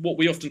what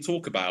we often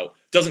talk about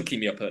doesn't keep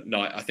me up at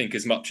night, I think,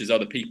 as much as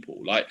other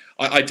people. Like,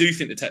 I do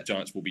think the tech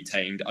giants will be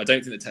tamed. I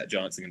don't think the tech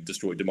giants are going to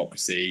destroy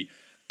democracy.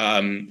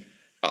 You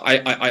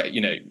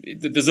know,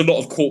 there's a lot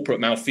of corporate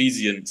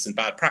malfeasance and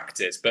bad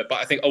practice, but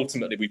I think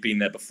ultimately we've been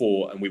there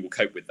before and we will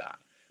cope with that.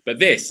 But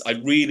this, I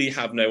really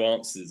have no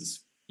answers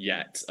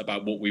yet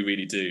about what we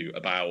really do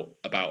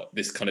about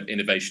this kind of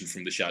innovation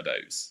from the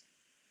shadows.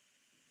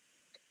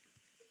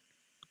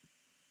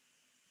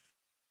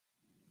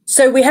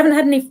 So we haven't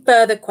had any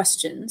further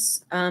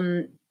questions,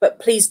 but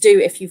please do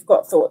if you've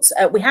got thoughts.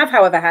 We have,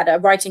 however, had a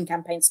writing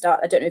campaign start.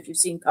 I don't know if you've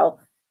seen,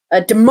 Carl,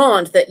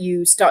 demand that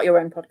you start your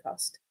own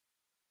podcast.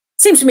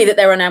 It seems to me that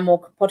there are now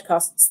more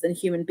podcasts than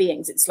human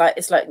beings. It's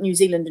like New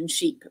Zealand and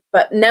sheep.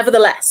 But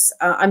nevertheless,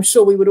 I'm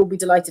sure we would all be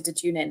delighted to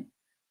tune in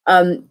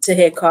to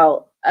hear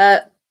Carl.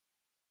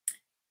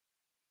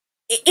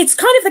 It's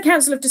kind of the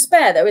council of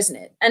despair, though, isn't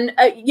it? And,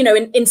 you know,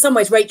 in some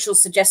ways,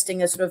 Rachel's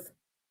suggesting a sort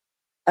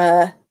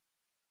of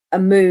a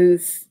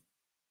move.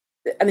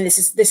 I mean, this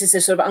is a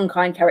sort of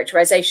unkind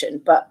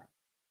characterization, but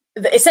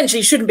essentially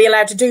you shouldn't be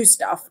allowed to do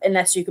stuff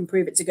unless you can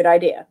prove it's a good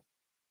idea.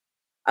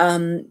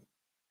 Rather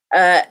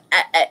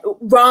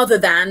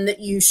than that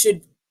you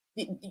should,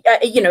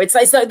 you know, it's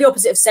like the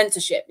opposite of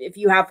censorship. If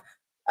you have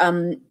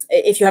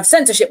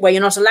censorship where you're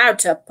not allowed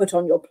to put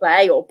on your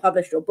play or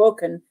publish your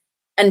book and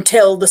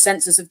until the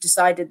censors have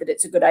decided that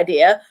it's a good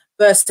idea,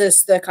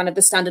 versus the kind of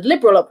the standard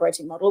liberal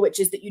operating model, which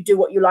is that you do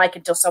what you like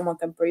until someone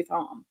can prove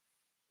harm.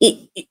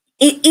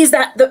 Is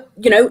that the,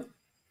 you know,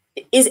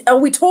 are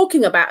we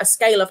talking about a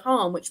scale of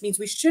harm, which means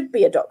we should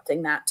be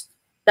adopting that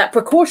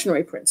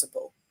precautionary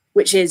principle,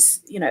 which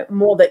is, you know,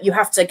 more that you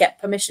have to get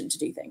permission to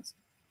do things?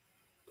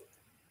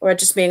 Or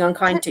just being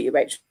unkind to you,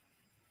 Rachel?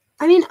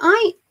 I mean,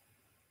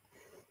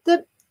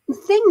 the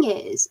thing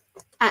is,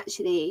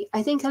 actually,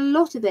 I think a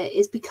lot of it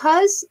is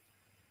because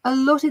a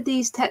lot of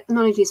these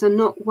technologies are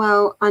not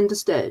well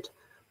understood.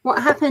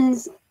 What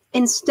happens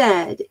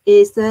instead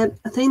is the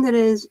thing that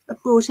is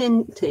brought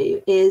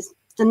into is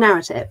the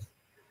narrative.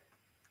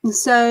 And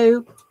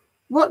so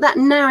what that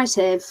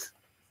narrative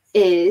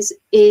is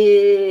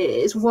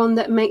one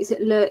that makes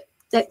it look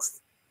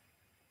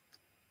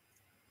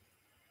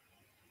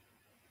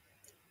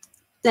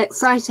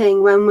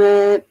exciting when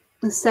we're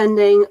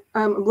sending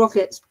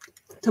rockets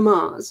to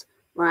Mars,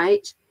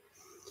 right?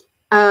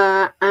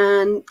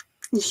 And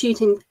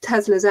shooting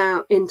Teslas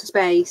out into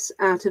space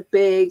out of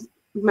big,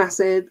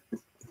 massive,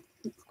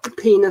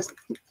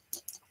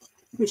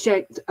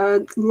 penis-shaped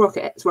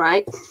rockets,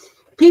 right?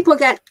 People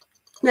get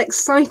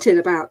excited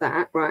about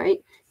that,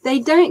 right? They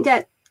don't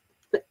get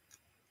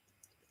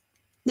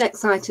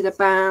excited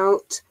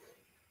about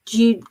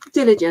due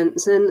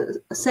diligence and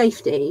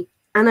safety.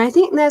 And I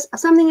think there's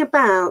something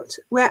about,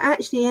 we're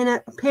actually in a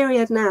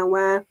period now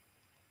where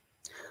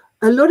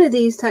a lot of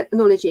these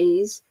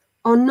technologies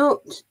are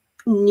not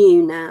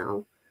new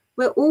now.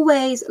 We're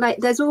always like,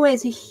 there's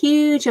always a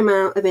huge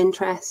amount of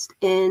interest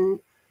in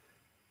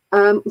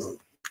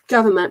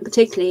government,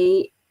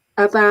 particularly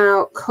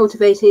about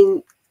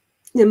cultivating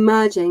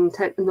emerging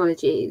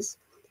technologies.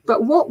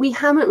 But what we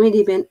haven't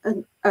really been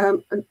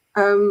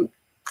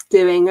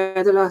doing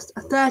over the last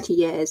 30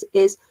 years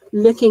is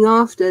looking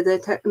after the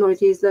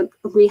technologies that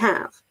we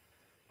have.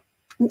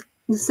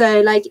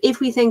 So like if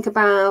we think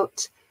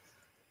about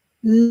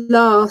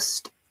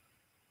last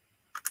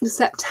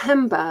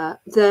September,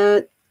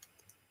 the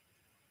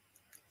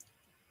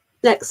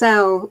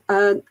Excel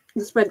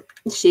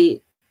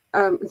spreadsheet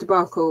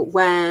debacle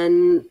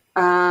when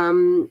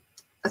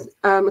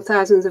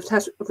thousands of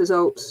test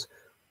results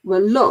were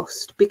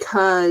lost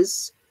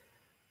because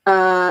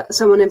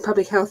someone in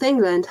Public Health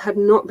England had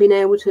not been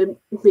able to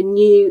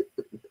renew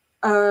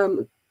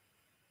the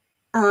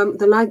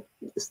license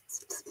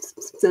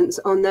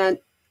on their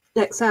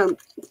Excel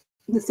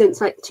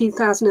since like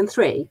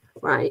 2003,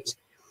 right?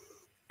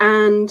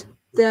 And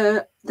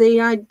the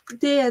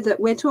idea that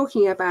we're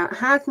talking about,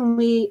 how can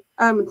we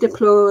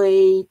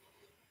deploy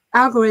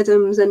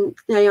algorithms and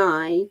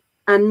AI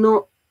and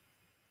not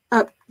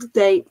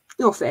update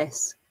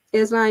Office,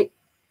 is like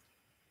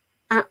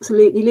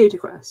absolutely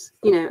ludicrous,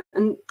 you know.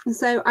 And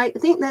so I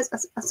think there's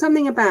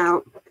something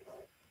about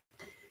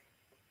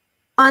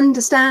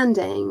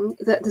understanding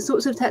that the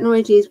sorts of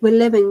technologies we're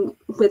living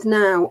with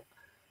now,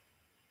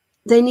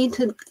 they need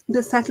to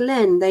settle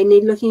in, they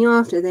need looking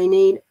after, they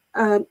need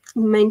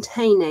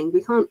maintaining.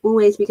 We can't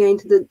always be going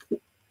to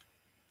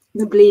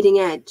the bleeding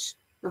edge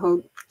the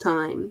whole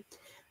time.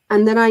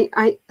 And then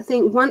I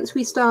think once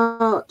we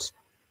start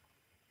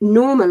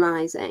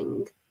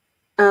normalizing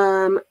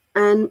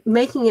and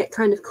making it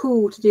kind of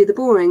cool to do the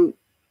boring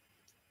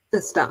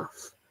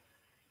stuff,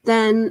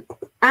 then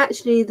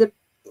actually the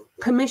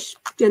permission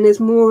is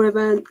more of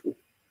a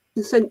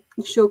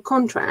social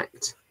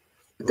contract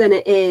than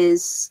it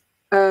is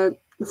a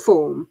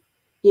form,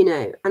 you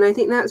know. And I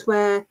think that's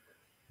where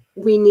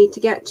we need to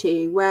get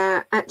to,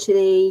 where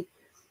actually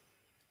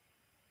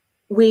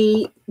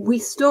we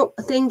stop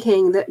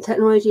thinking that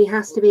technology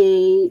has to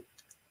be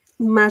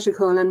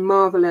magical and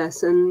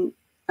marvelous and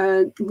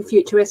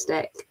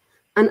futuristic,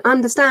 and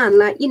understand,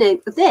 like, you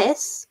know,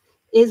 this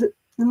is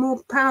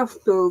more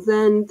powerful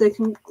than the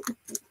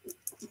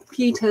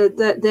computer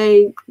that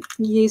they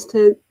used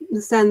to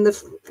send the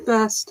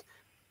first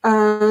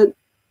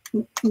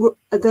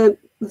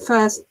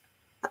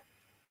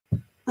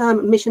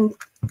mission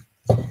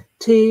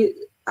to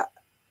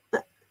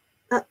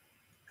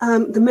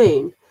the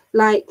moon.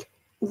 Like,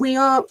 we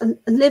are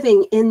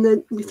living in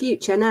the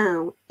future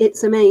now.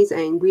 It's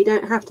amazing. We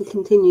don't have to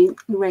continue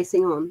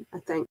racing on, I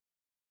think.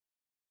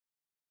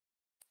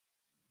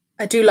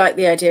 I do like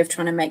the idea of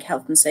trying to make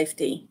health and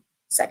safety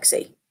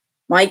sexy.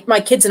 My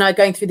kids and I are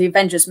going through the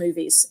Avengers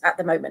movies at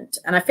the moment,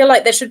 and I feel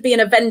like there should be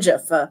an Avenger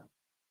for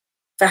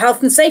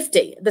health and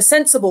safety, the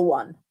sensible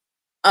one.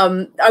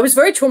 I was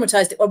very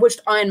traumatized. I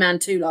watched Iron Man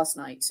 2 last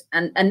night,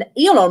 and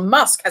Elon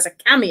Musk has a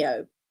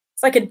cameo.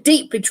 It's like a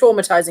deeply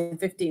traumatizing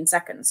 15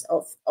 seconds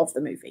of the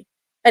movie.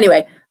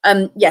 Anyway,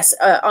 yes,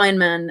 Iron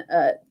Man,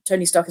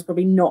 Tony Stark is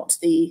probably not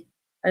the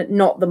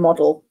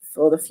model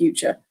for the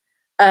future.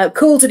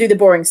 Cool to do the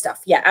boring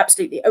stuff. Yeah,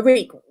 absolutely.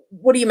 Arik,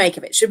 what do you make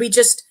of it?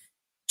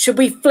 Should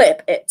we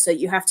flip it so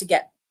you have to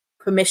get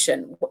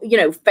permission? You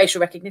know,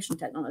 facial recognition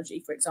technology,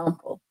 for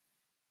example.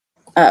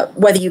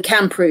 Whether you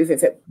can prove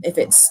if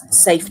it's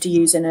safe to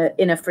use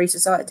in a free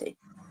society.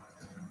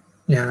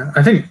 Yeah,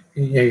 I think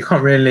you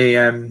can't really.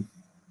 I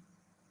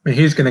mean,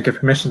 who's going to give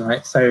permission,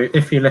 right? So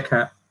if you look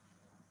at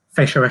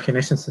facial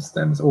recognition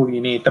systems, all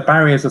you need, the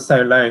barriers are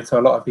so low to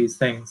a lot of these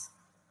things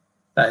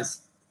that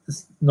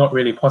it's not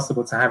really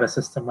possible to have a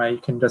system where you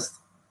can just,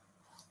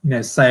 you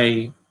know,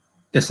 say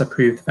this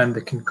approved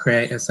vendor can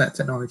create a set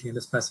technology and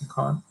this person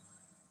can't,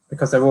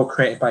 because they're all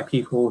created by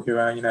people who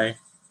are, you know,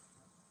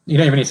 you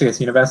don't even need to go to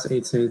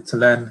university to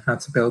learn how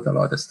to build a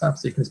lot of this stuff,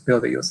 so you can just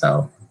build it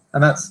yourself.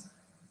 And that's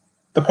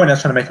the point I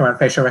was trying to make around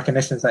facial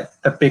recognition, is that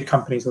the big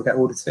companies will get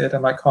audited,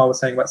 and like Carl was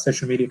saying about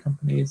social media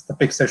companies, the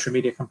big social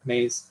media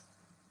companies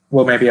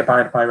will maybe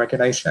abide by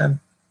regulation,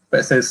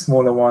 but it's those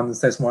smaller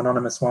ones, those more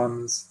anonymous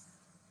ones,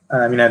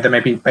 you know, they may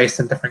be based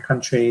in different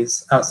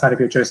countries outside of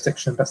your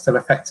jurisdiction, but still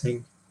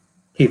affecting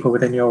people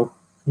within your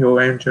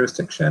own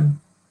jurisdiction,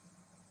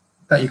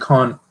 that you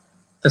can't,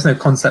 there's no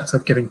concept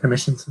of giving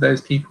permission to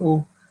those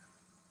people,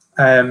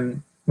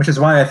 which is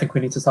why I think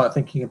we need to start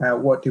thinking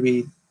about what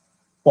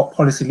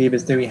policy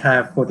levers do we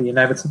have for the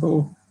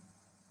inevitable,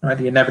 right?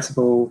 The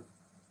inevitable,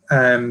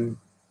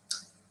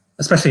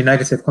 especially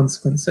negative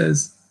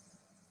consequences.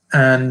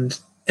 And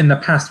in the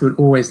past, we'd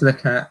always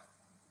look at,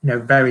 you know,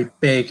 very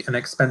big and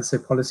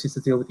expensive policies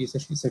to deal with these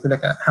issues. So if we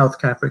look at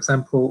healthcare, for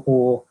example,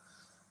 or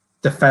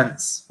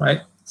defense,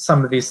 right?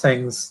 Some of these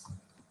things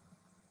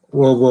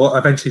will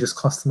eventually just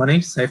cost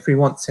money. So if we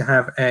want to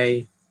have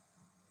a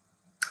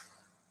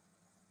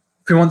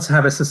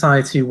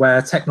society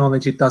where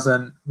technology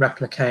doesn't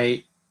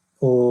replicate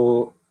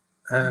or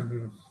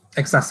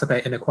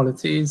exacerbate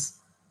inequalities,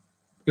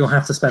 you'll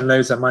have to spend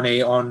loads of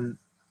money on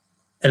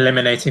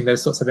eliminating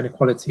those sorts of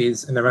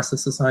inequalities in the rest of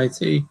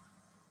society,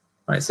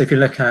 right? So if you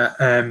look at,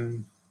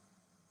 trying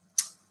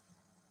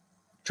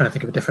to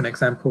think of a different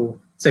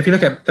example. So if you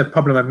look at the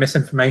problem of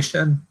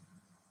misinformation,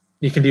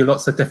 you can do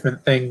lots of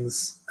different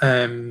things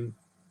on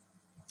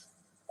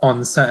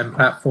certain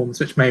platforms,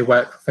 which may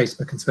work for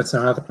Facebook and Twitter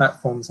and other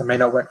platforms, and may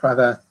not work for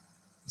other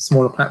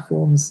smaller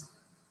platforms.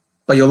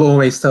 But you'll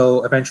always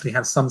still eventually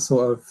have some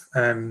sort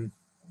of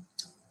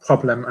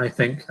problem, I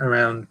think,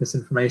 around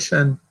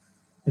misinformation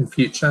in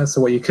future.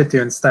 So what you could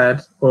do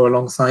instead, or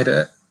alongside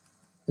it,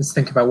 is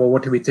think about, well,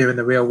 what do we do in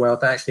the real world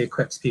that actually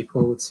equips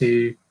people to,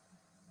 you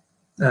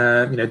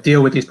know,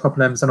 deal with these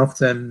problems? And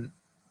often,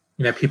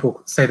 you know,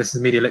 people say this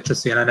is media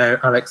literacy, and I know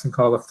Alex and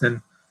Carl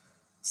often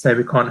say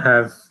we can't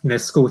have, you know,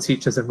 school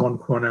teachers in one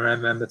corner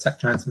and then the tech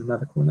giants in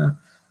another corner,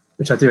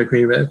 which I do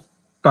agree with.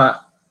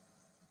 But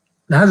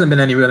there hasn't been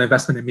any real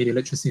investment in media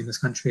literacy in this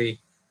country.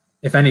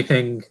 If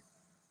anything,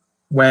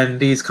 when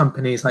these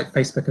companies like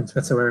Facebook and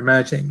Twitter were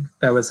emerging,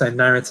 there was a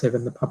narrative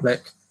in the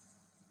public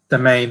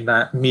domain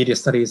that media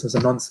studies was a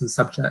nonsense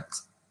subject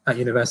at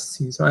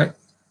universities, right?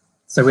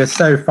 So we're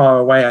so far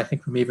away, I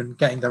think, from even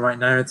getting the right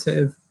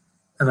narrative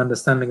and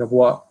understanding of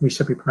what we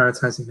should be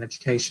prioritizing in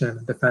education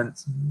and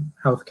defense and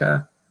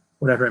healthcare,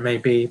 whatever it may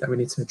be that we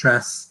need to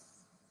address,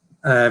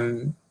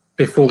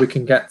 before we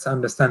can get to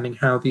understanding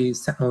how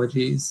these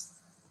technologies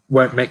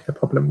won't make the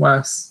problem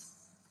worse.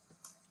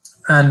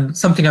 And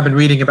something I've been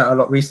reading about a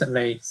lot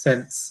recently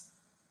since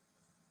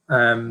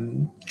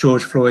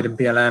George Floyd and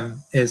BLM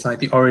is like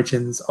the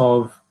origins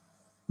of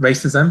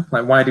racism.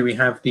 Like, why do we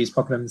have these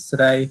problems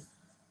today?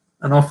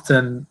 And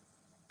often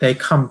they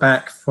come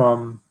back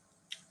from,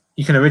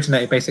 you can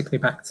originate basically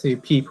back to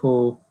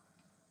people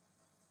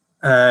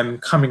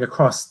coming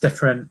across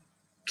different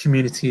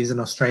communities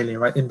in Australia,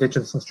 right?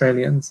 Indigenous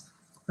Australians,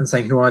 and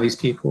saying, who are these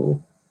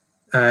people?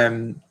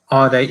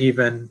 Are they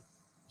even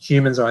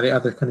humans, or are they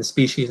other kind of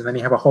species? And then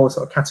you have a whole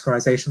sort of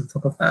categorization on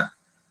top of that.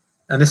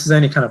 And this is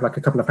only kind of like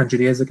a couple of 100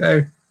 years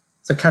ago.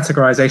 So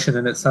categorization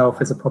in itself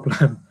is a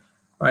problem,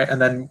 right? And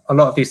then a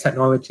lot of these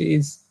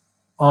technologies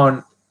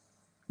aren't,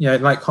 you know,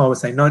 like Carl was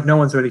saying, no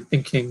one's really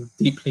thinking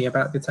deeply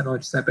about the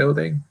technologies they're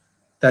building.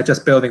 They're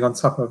just building on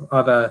top of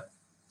other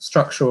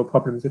structural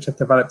problems which have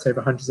developed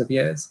over hundreds of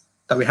years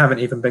that we haven't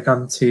even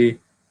begun to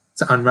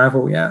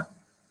unravel yet.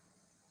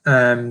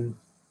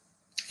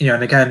 You know,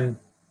 and again,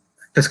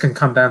 this can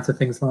come down to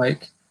things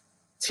like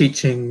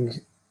teaching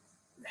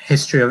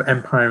history of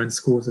empire in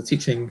schools, or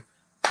teaching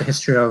the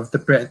history of the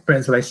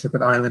Britain's relationship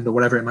with Ireland, or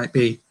whatever it might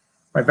be,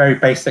 right? Very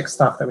basic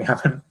stuff that we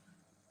haven't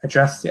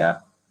addressed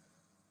yet.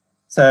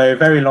 So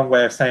very long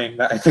way of saying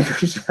that I think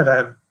we should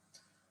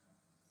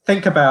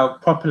think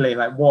about properly,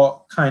 like,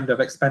 what kind of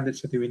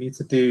expenditure do we need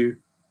to do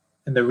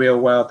in the real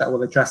world that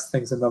will address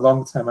things in the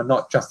long term, and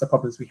not just the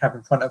problems we have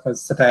in front of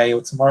us today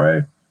or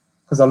tomorrow,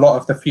 because a lot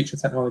of the future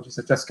technologies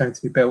are just going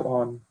to be built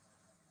on,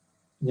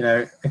 you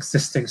know,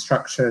 existing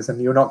structures, and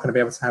you're not going to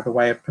be able to have a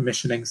way of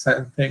permissioning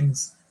certain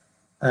things.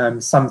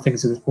 Some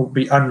things will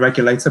be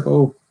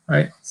unregulatable,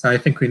 right? So I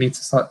think we need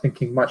to start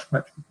thinking much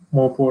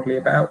more broadly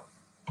about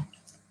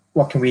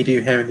what can we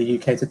do here in the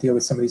UK to deal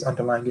with some of these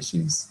underlying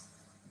issues.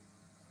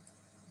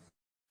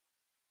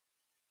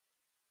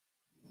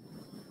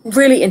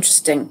 Really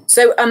interesting.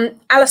 So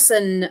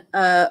Alison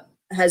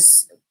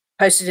has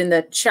posted in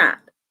the chat,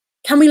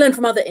 can we learn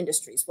from other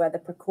industries where the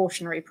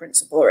precautionary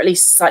principle, or at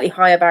least slightly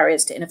higher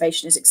barriers to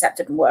innovation, is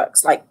accepted and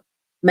works, like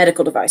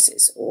medical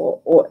devices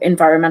or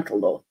environmental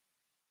law?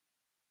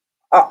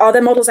 Are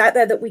there models out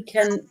there that we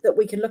can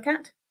look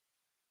at?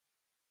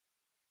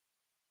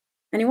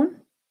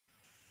 Anyone?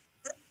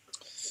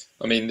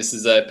 I mean, this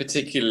is a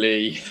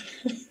particularly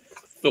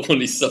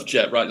thorny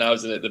subject right now,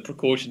 isn't it? The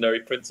precautionary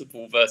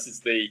principle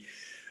versus the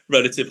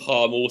relative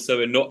harm,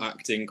 also in not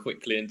acting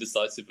quickly and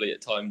decisively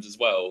at times as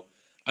well.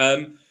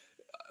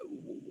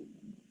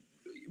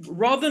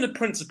 Rather than a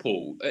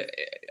principle,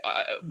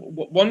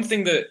 one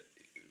thing that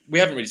we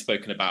haven't really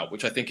spoken about,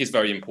 which I think is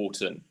very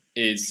important,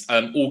 is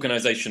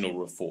organisational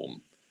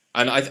reform.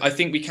 And I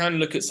think we can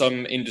look at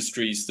some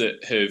industries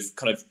that have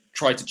kind of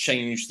tried to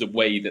change the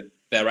way that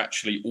they're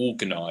actually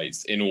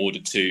organised in order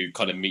to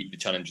kind of meet the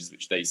challenges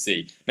which they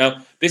see.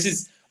 Now,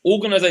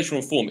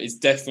 organisational reform is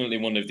definitely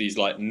one of these,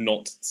 like,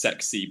 not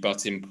sexy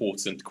but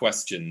important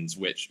questions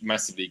which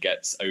massively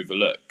gets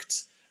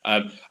overlooked.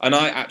 And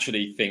I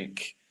actually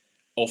think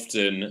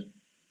often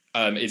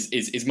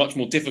is much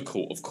more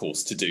difficult, of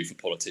course, to do for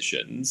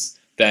politicians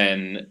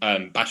than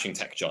bashing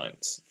tech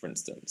giants, for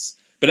instance.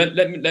 But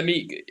let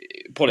me,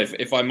 Paul,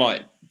 if I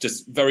might,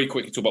 just very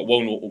quickly talk about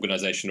one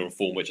organisational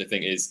reform, which I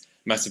think is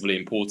massively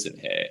important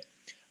here,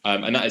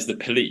 and that is the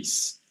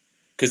police.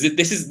 Because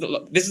this is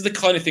the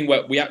kind of thing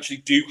where we actually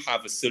do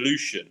have a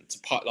solution to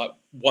like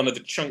one of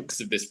the chunks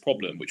of this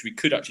problem, which we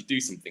could actually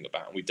do something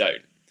about, and we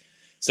don't.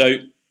 So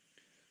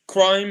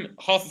crime,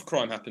 half of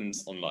crime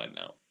happens online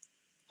now.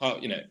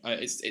 You know,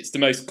 it's the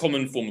most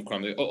common form of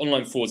crime.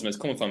 Online fraud is the most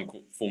common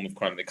form of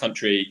crime in the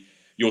country.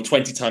 You're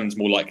 20 times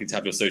more likely to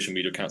have your social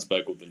media accounts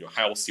burgled than your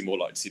house. You're more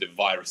likely to see the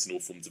virus and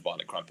all forms of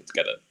violent crime put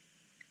together.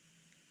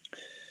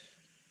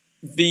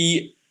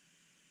 The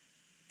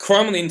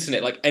crime on the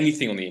internet, like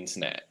anything on the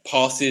internet,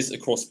 passes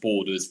across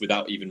borders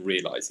without even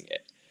realising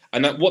it.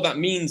 And what that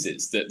means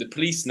is that the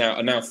police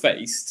are now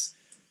faced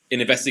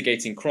in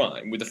investigating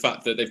crime with the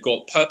fact that they've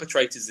got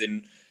perpetrators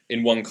in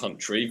one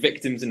country,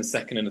 victims in a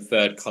second and a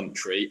third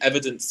country,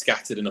 evidence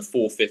scattered in a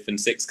fourth, fifth and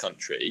sixth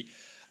country,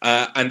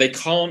 and they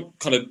can't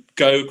kind of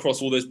go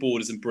across all those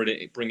borders and bring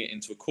it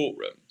into a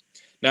courtroom.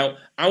 Now,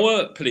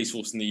 our police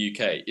force in the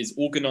UK is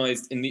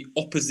organised in the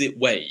opposite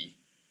way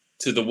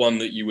to the one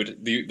that you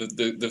would,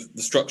 the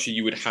structure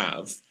you would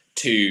have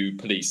to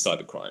police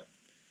cybercrime.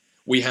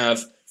 We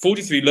have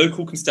 43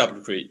 local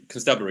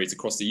constabularies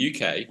across the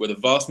UK, where the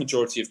vast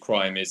majority of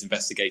crime is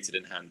investigated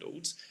and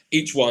handled.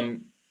 Each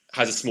one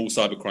has a small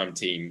cybercrime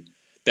team.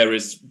 There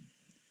is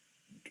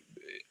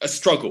a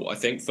struggle, I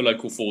think, for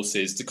local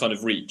forces to kind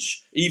of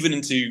reach even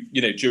into,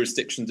 you know,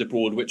 jurisdictions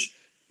abroad which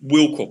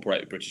will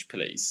cooperate with British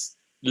police,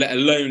 let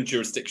alone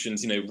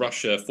jurisdictions, you know,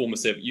 Russia, former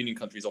Soviet Union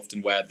countries,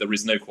 often where there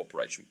is no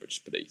cooperation with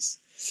British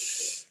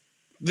police.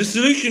 The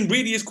solution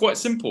really is quite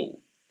simple.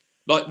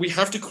 Like, we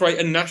have to create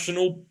a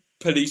national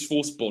police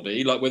force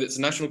body, like whether it's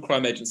a national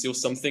crime agency or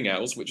something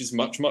else, which is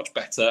much, much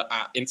better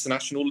at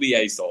international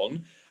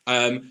liaison.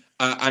 And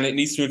it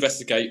needs to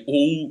investigate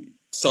all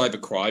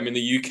cybercrime in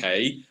the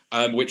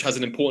UK, which has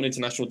an important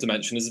international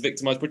dimension, is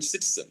victimised British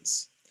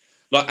citizens.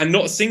 Like, and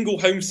not a single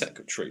Home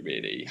Secretary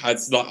really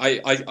has,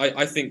 like,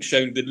 I think,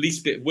 shown the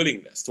least bit of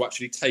willingness to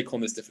actually take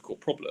on this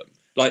difficult problem.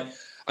 Like,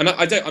 and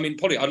I mean,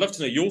 Polly, I'd love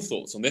to know your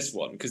thoughts on this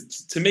one,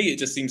 because to me it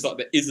just seems like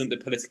there isn't the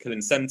political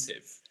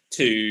incentive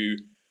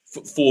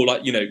for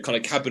like, you know, kind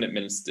of cabinet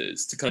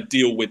ministers to kind of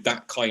deal with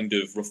that kind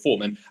of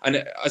reform.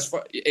 And as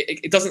far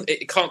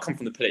it can't come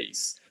from the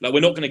police. Like, we're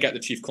not going to get the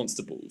chief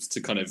constables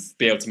to kind of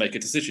be able to make a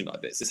decision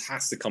like this. This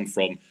has to come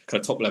from kind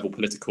of top level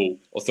political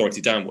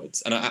authority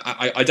downwards. And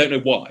I don't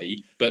know why,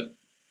 but,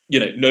 you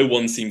know, no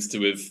one seems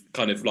to have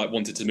kind of like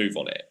wanted to move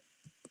on it.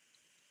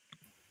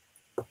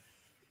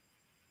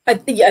 I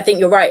think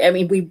you're right. I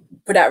mean, we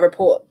put out a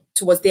report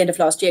towards the end of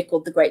last year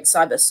called The Great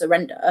Cyber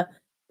Surrender,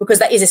 because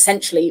that is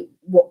essentially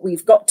what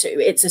we've got to.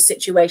 It's a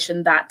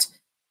situation that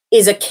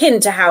is akin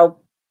to how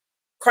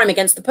crime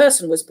against the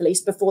person was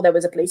policed before there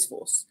was a police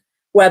force,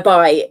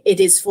 whereby it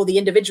is for the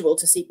individual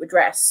to seek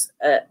redress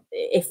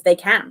if they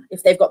can,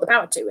 if they've got the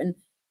power to. And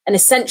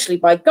essentially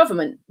by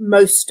government,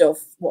 most of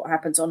what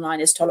happens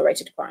online is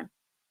tolerated crime.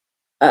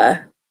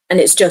 And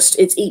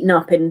it's eaten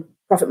up in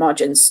profit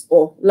margins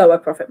or lower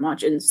profit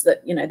margins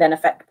that, you know, then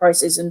affect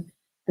prices and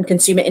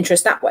consumer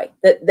interest that way.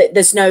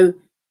 There's no...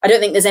 I don't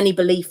think there's any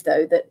belief,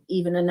 though, that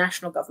even a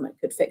national government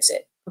could fix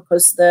it,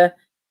 because the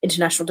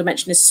international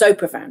dimension is so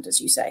profound, as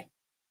you say.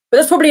 But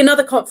that's probably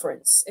another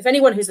conference. If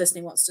anyone who's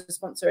listening wants to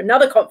sponsor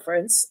another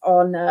conference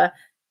on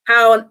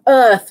how on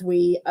earth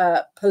we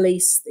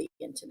police the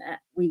internet,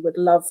 we would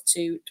love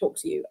to talk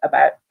to you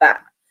about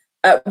that.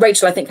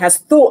 Rachel, I think, has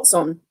thoughts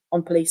on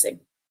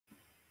policing.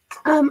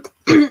 Not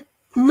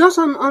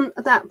on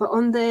that, but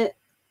on the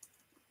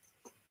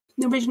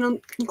original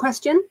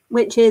question,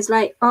 which is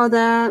like, are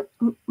there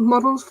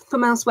models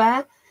from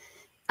elsewhere?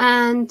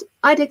 And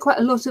I did quite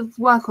a lot of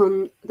work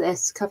on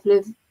this a couple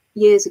of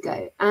years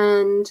ago,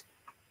 and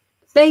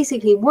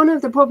basically one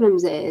of the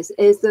problems is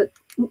that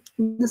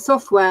the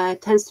software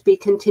tends to be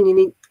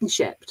continually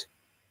shipped.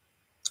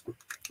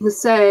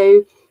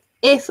 So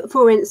if,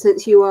 for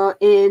instance, you are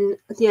in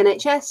the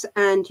NHS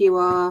and you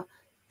are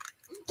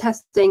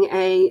testing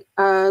a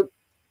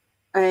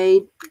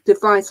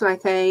device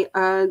like a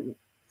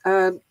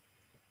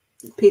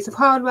piece of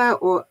hardware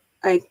or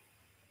a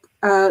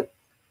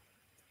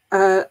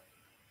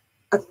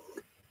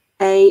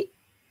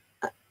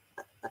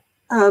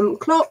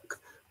clock,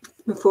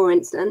 for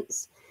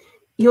instance,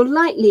 you're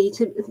likely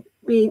to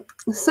be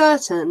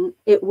certain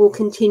it will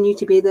continue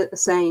to be the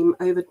same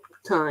over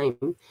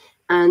time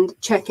and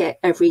check it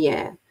every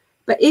year.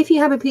 But if you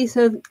have a piece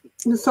of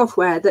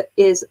software that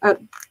is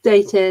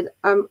updated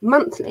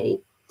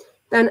monthly,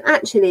 then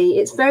actually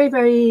it's very,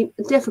 very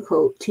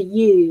difficult to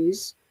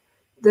use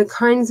the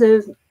kinds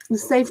of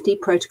safety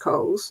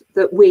protocols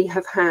that we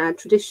have had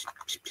traditionally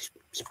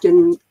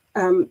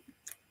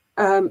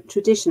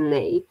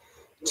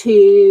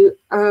to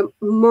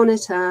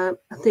monitor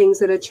things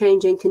that are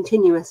changing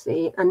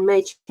continuously and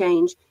may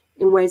change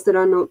in ways that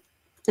are not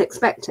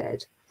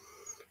expected.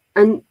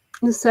 And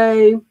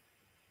so,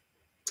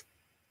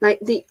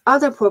 like, the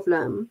other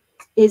problem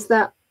is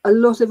that a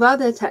lot of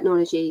other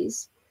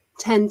technologies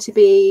tend to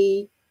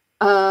be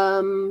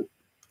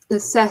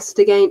assessed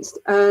against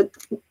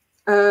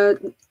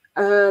the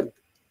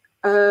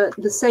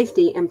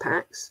safety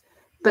impacts,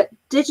 but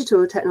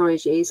digital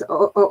technologies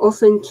are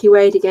often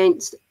QA'd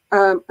against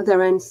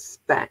their own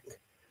spec,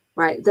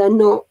 right? They're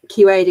not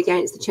QA'd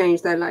against the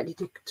change they're likely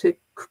to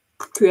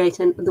create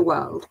in the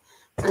world.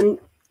 And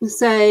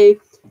so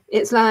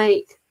it's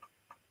like,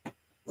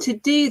 to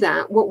do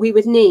that, what we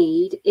would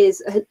need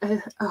is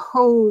a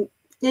whole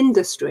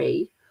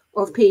industry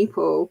of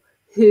people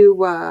who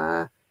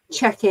were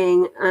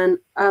checking and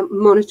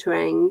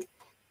monitoring,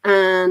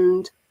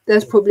 and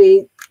there's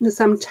probably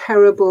some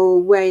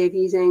terrible way of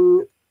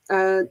using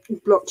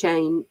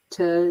blockchain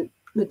to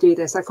do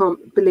this. I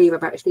can't believe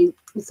I've actually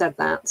said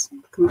that. It's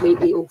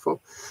completely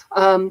awful.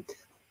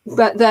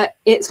 But that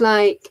it's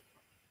like,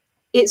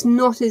 it's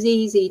not as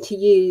easy to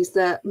use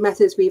the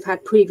methods we've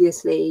had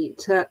previously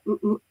to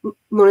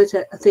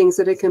monitor things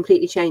that are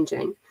completely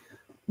changing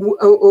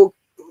or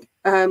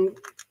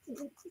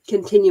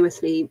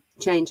continuously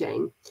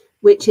changing,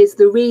 which is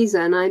the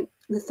reason I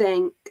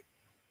think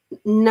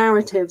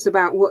narratives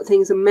about what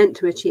things are meant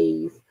to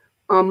achieve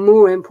are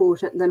more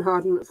important than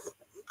hard and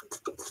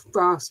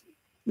fast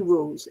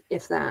rules,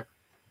 if that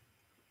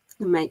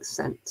makes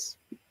sense.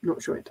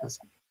 Not sure it does.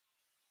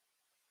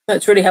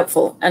 It's really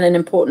helpful and an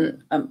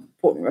important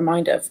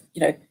reminder of,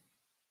 you know,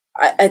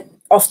 I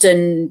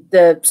often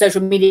the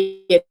social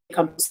media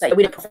companies say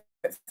we don't profit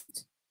from it,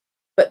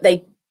 but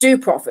they do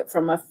profit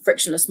from a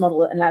frictionless model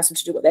that allows them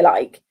to do what they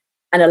like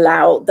and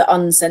allow the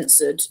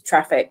uncensored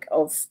traffic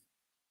of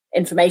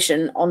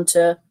information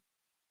onto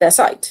their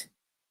site.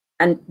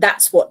 And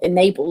that's what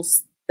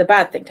enables the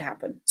bad thing to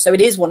happen. So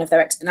it is one of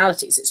their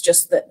externalities. It's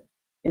just that,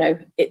 you know,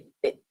 it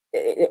I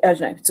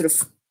don't know, it sort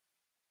of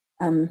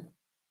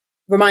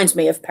reminds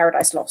me of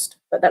Paradise Lost,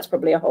 but that's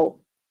probably a whole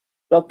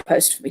blog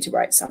post for me to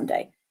write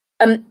someday.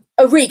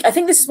 Reek, I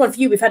think this is one for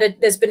you.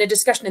 There's been a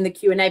discussion in the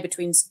Q&A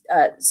between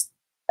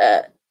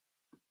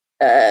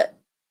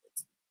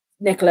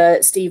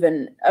Nicola,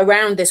 Stephen,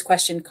 around this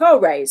question Carl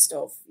raised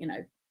of,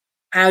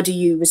 how do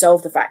you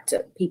resolve the fact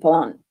that people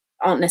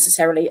aren't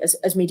necessarily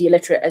as media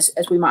literate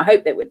as we might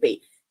hope they would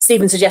be?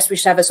 Stephen suggests we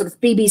should have a sort of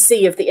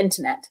BBC of the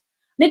internet.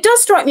 And it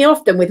does strike me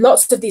often with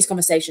lots of these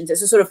conversations,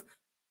 it's a sort of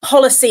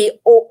policy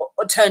or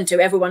turn to.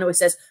 Everyone always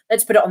says,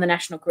 let's put it on the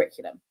national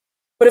curriculum.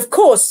 But of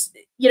course,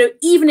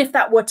 even if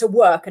that were to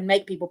work and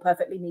make people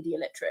perfectly media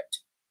literate,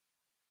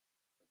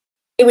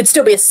 it would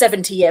still be a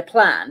 70-year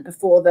plan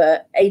before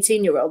the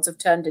 18-year-olds have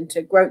turned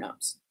into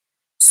grown-ups.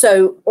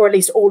 So, or at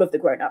least all of the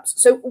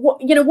grown-ups. So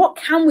what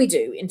can we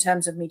do in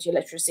terms of media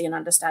literacy and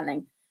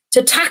understanding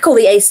to tackle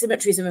the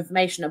asymmetries of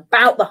information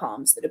about the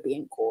harms that are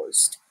being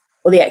caused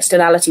or the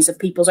externalities of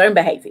people's own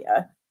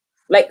behavior?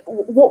 Like,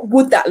 what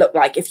would that look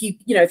like if you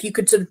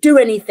could sort of do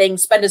anything,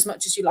 spend as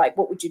much as you like,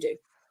 what would you do?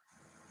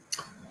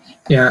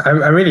 Yeah,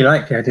 I really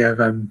like the idea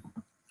of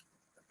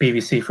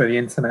BBC for the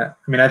internet.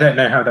 I mean, I don't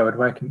know how that would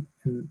work in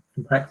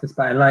practice,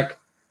 but I like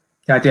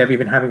the idea of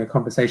even having a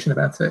conversation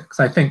about it,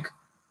 because I think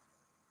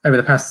over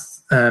the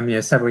past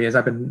several years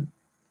I've been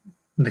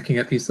looking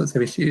at these sorts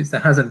of issues. There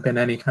hasn't been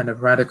any kind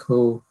of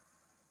radical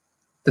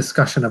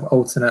discussion of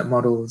alternate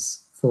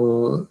models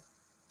for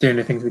doing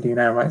the things we do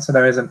now, right? So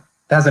there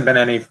hasn't been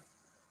any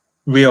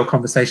real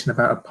conversation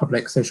about a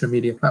public social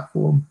media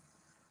platform.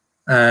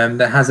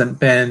 There hasn't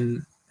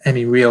been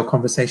any real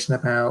conversation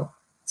about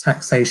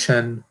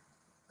taxation,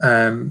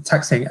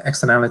 taxing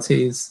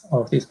externalities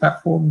of these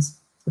platforms,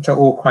 which are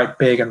all quite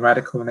big and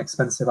radical and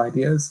expensive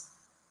ideas.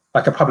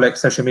 Like a public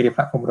social media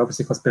platform would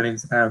obviously cost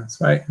billions of pounds,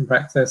 right, in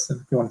practice, and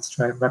if you wanted to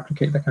try and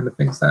replicate the kind of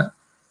things that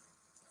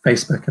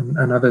Facebook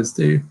and others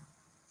do.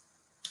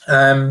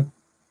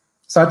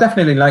 So I'd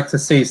definitely like to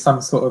see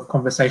some sort of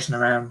conversation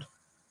around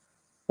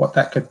what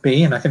that could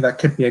be, and I think that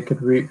could be a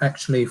good route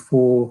actually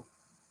for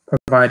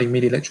providing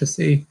media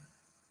literacy.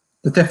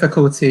 The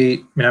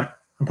difficulty, I'm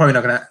probably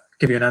not going to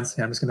give you an answer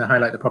here, I'm just going to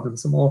highlight the problem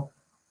some more.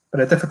 But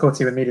the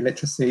difficulty with media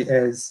literacy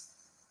is,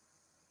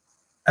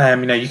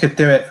 you could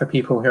do it for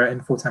people who are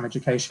in full-time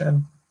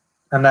education,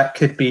 and that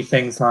could be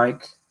things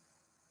like,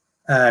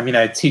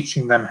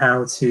 teaching them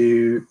how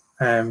to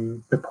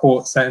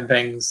report certain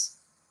things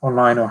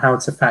online, or how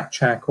to fact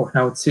check, or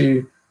how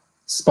to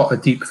spot a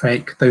deep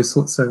fake, those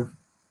sorts of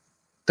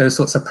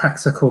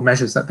practical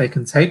measures that they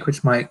can take,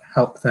 which might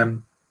help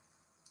them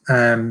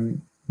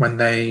when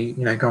they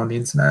go on the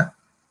internet.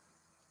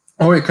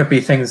 Or it could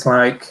be things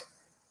like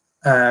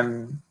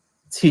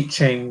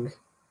teaching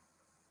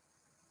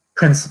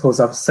principles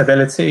of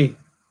civility.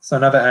 So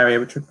another area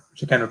which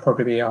again would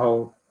probably be a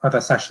whole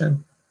other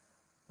session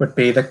would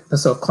be the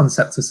sort of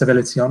concept of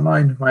civility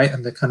online, right?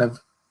 And the kind of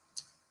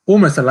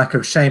almost a lack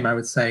of shame, I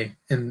would say,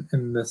 in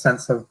the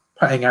sense of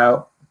putting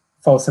out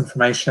false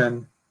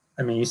information.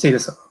 I mean, you see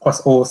this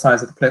across all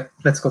sides of the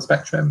political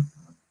spectrum,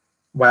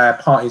 where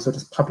parties will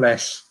just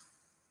publish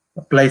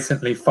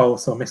blatantly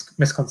false or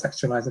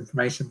miscontextualized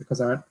information because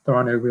there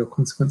are no real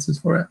consequences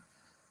for it.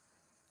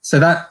 So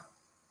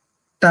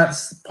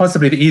that's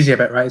possibly the easier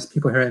bit, right? Is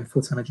people who are in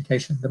full-time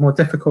education. The more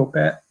difficult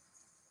bit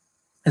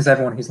is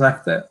everyone who's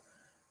left it.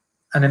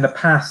 And in the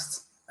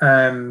past,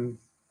 kind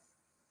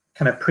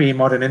of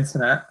pre-modern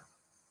internet,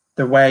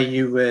 the way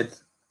you would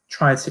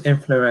try to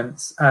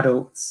influence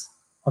adults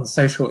on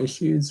social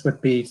issues would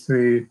be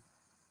through,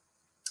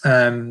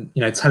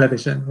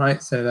 television,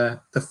 right? So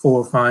the 4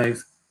 or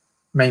 5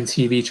 main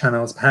TV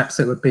channels. Perhaps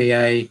it would be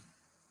a,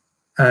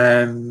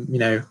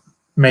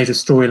 major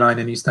storyline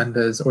in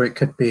EastEnders, or it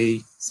could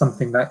be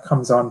something that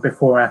comes on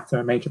before or after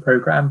a major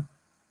program.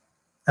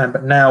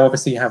 But now,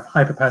 obviously, you have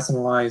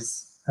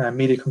hyper-personalized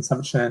media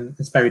consumption.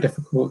 It's very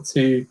difficult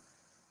to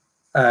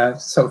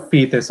sort of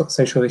feed those sort of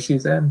social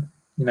issues in.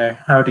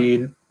 How do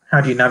you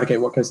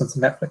navigate what goes onto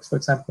Netflix, for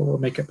example, or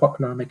make it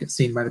popular and make it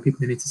seen by the people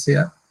who need to see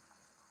it?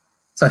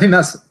 So I think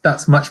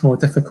that's much more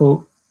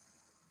difficult,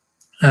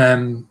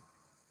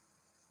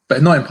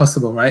 but not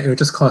impossible, right? It would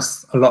just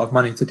cost a lot of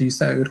money to do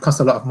so. It would cost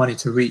a lot of money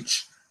to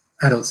reach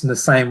adults in the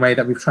same way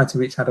that we've tried to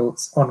reach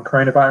adults on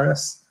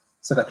coronavirus,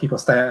 so that people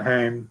stay at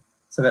home,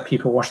 so that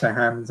people wash their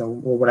hands, or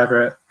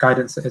whatever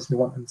guidance it is we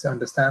want them to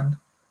understand.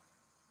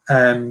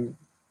 And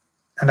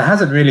there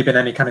hasn't really been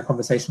any kind of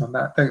conversation on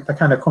that. The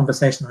kind of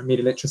conversation on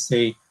media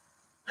literacy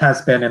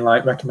has been in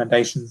like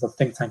recommendations of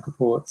think tank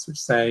reports, which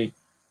say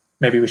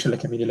maybe we should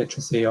look at media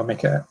literacy or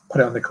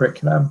put it on the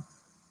curriculum.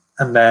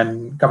 And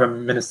then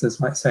government ministers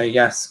might say,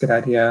 yes, good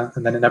idea.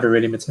 And then it never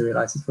really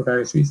materializes for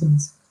various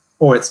reasons.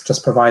 Or it's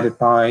just provided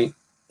by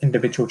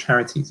individual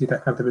charities who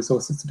don't have the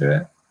resources to do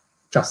it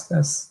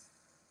justice.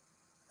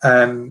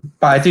 But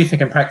I do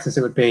think in practice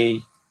it would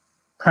be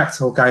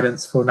practical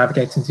guidance for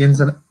navigating the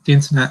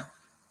internet,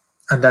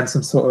 and then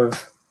some sort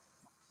of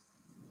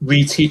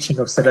reteaching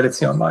of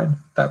civility online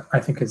that I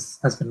think has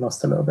been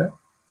lost a little bit.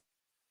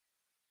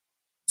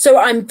 So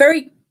I'm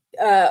very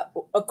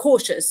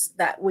cautious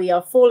that we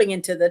are falling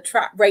into the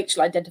trap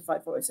Rachel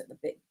identified for us at the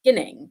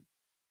beginning,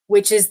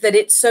 which is that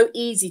it's so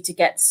easy to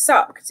get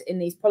sucked in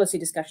these policy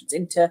discussions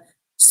into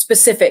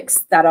specifics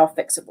that are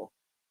fixable,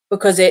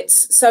 because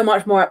it's so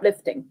much more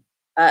uplifting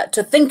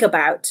to think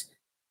about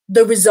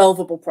the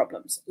resolvable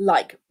problems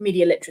like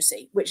media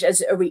literacy, which,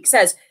 as Arik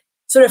says,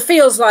 sort of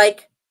feels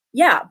like,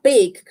 yeah,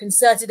 big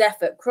concerted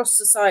effort, cross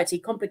society,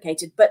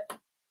 complicated, but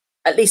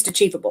at least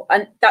achievable.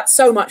 And that's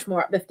so much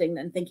more uplifting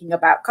than thinking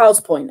about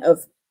Carl's point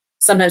of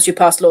sometimes you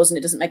pass laws and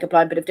it doesn't make a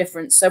blind bit of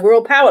difference, so we're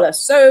all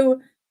powerless,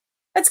 so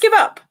let's give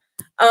up.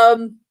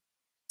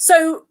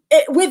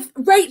 With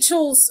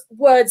Rachel's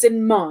words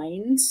in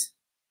mind,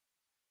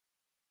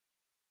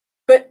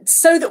 but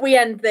so that we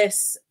end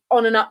this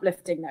on an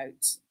uplifting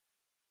note,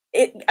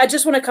 I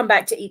just want to come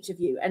back to each of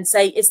you and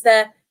say, is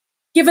there,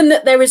 given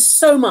that there is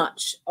so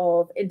much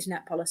of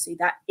internet policy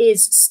that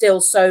is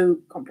still so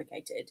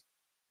complicated,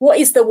 what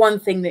is the one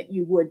thing that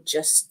you would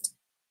just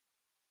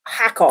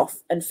hack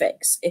off and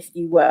fix if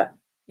you were,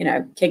 you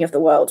know, king of the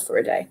world for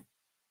a day?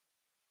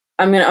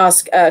 I'm going to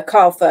ask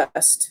Carl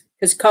first,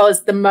 because Carl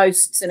is the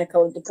most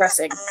cynical and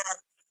depressing.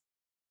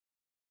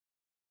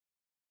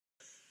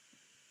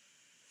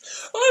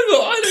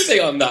 I don't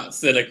think I'm that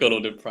cynical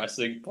or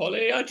depressing,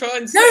 Polly. I try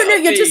and no,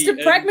 you're just a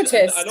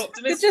pragmatist.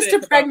 You're just a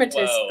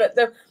pragmatist, but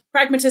the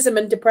pragmatism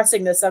and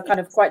depressingness are kind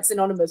of quite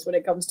synonymous when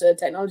it comes to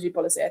technology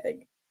policy, I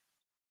think.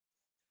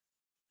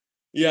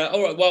 Yeah,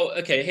 all right. Well,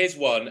 okay, here's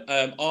one.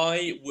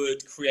 I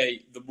would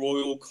create the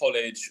Royal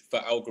College for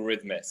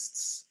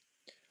Algorithmists.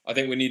 I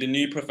think we need a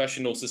new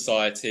professional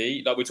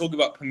society. Like, we're talking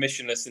about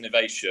permissionless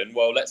innovation.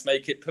 Well, let's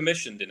make it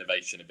permissioned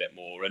innovation a bit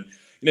more. And,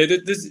 you know,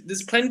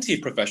 there's plenty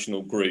of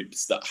professional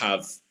groups that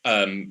have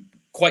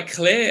quite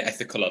clear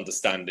ethical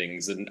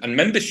understandings and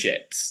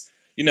memberships,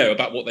 you know,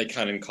 about what they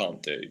can and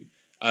can't do.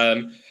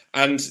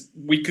 And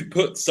we could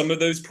put some of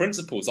those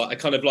principles, like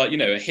a kind of like, you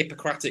know, a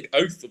Hippocratic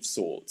oath of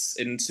sorts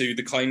into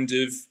the kind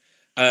of,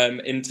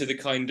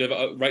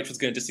 Rachel's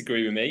going to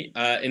disagree with me,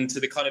 into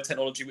the kind of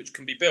technology which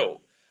can be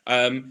built.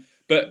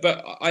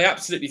 But I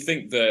absolutely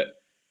think that,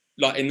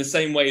 like, in the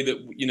same way that,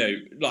 you know,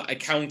 like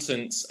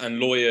accountants and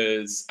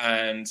lawyers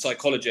and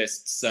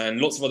psychologists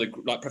and lots of other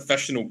like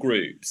professional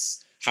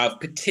groups have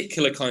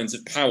particular kinds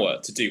of power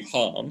to do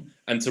harm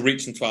and to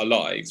reach into our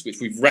lives, which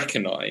we've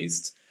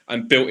recognised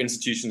and built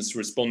institutions to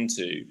respond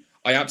to,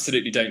 I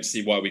absolutely don't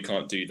see why we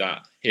can't do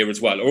that here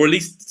as well, or at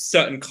least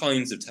certain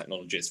kinds of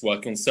technologists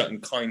working on certain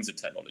kinds of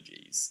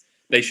technologies.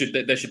 There should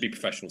be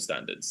professional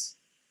standards.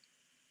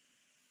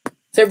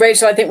 So,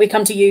 Rachel, I think we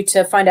come to you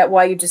to find out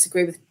why you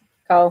disagree with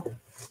Carl.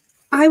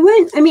 I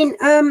won't. I mean,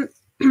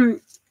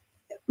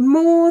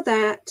 more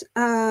that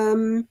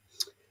a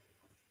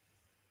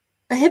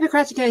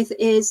Hippocratic oath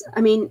is,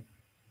 I mean,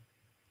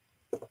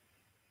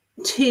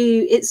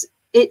 it's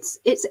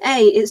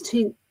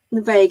too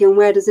vague, and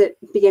where does it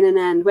begin and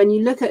end? When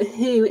you look at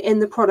who in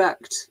the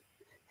product,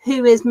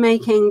 who is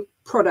making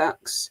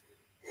products,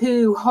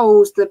 who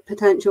holds the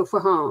potential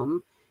for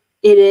harm,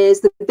 it is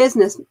the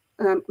business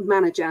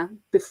manager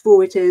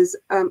before it is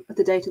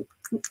the data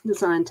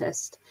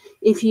scientist.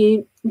 If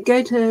you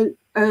go to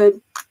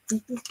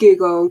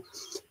Google,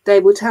 they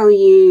will tell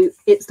you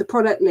it's the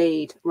product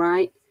lead,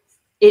 right?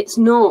 It's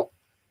not,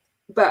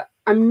 but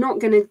I'm not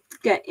going to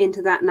get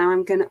into that now.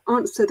 I'm going to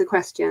answer the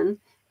question,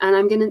 and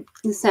I'm going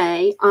to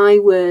say I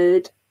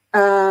would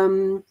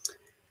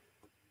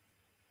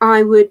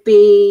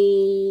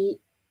be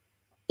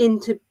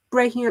into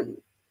breaking up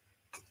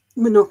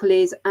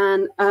monopolies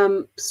and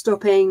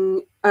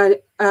stopping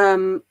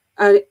early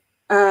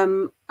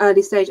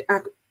stage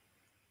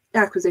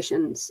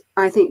acquisitions.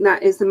 I think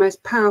that is the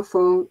most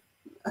powerful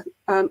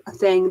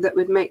thing that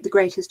would make the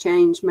greatest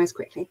change most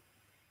quickly.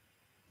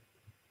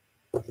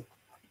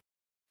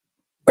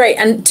 Great.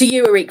 And to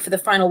you, Arik, for the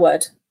final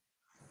word.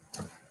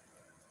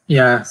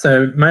 Yeah,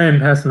 so my own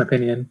personal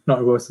opinion, not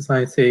a Royal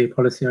Society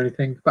policy or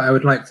anything, but I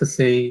would like to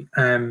see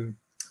an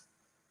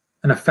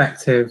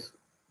effective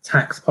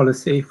tax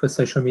policy for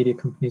social media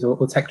companies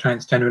or tech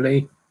giants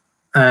generally,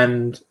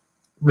 and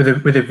with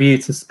a view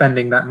to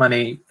spending that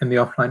money in the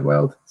offline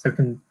world, so we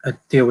can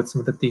deal with some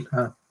of the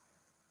deeper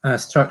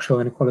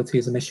structural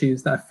inequalities and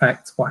issues that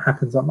affect what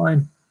happens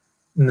online,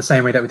 in the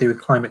same way that we do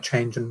with climate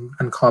change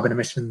and carbon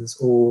emissions,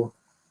 or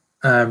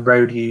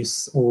road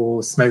use,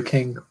 or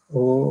smoking,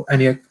 or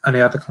any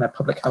other kind of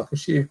public health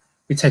issue.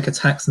 We take a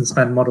tax and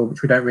spend model,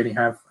 which we don't really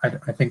have, I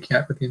think,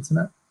 yet with the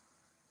internet.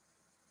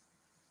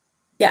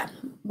 Yeah,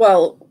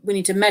 well, we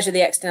need to measure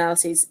the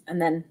externalities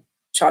and then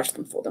charge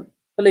them for them.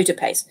 Polluter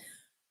pays.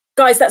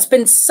 Guys, that's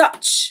been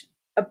such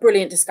a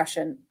brilliant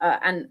discussion,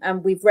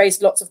 and we've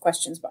raised lots of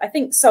questions, but I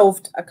think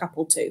solved a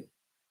couple too.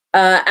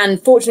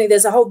 And fortunately,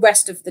 there's a whole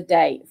rest of the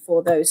day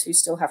for those who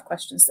still have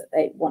questions that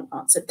they want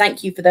answered.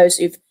 Thank you for those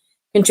who've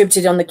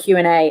contributed on the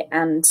Q&A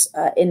and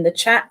in the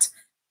chat.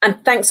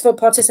 And thanks for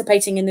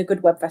participating in the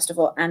Good Web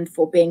Festival and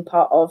for being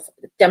part of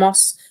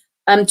Demos.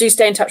 Do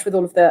stay in touch with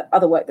all of the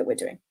other work that we're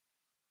doing.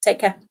 Take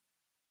care.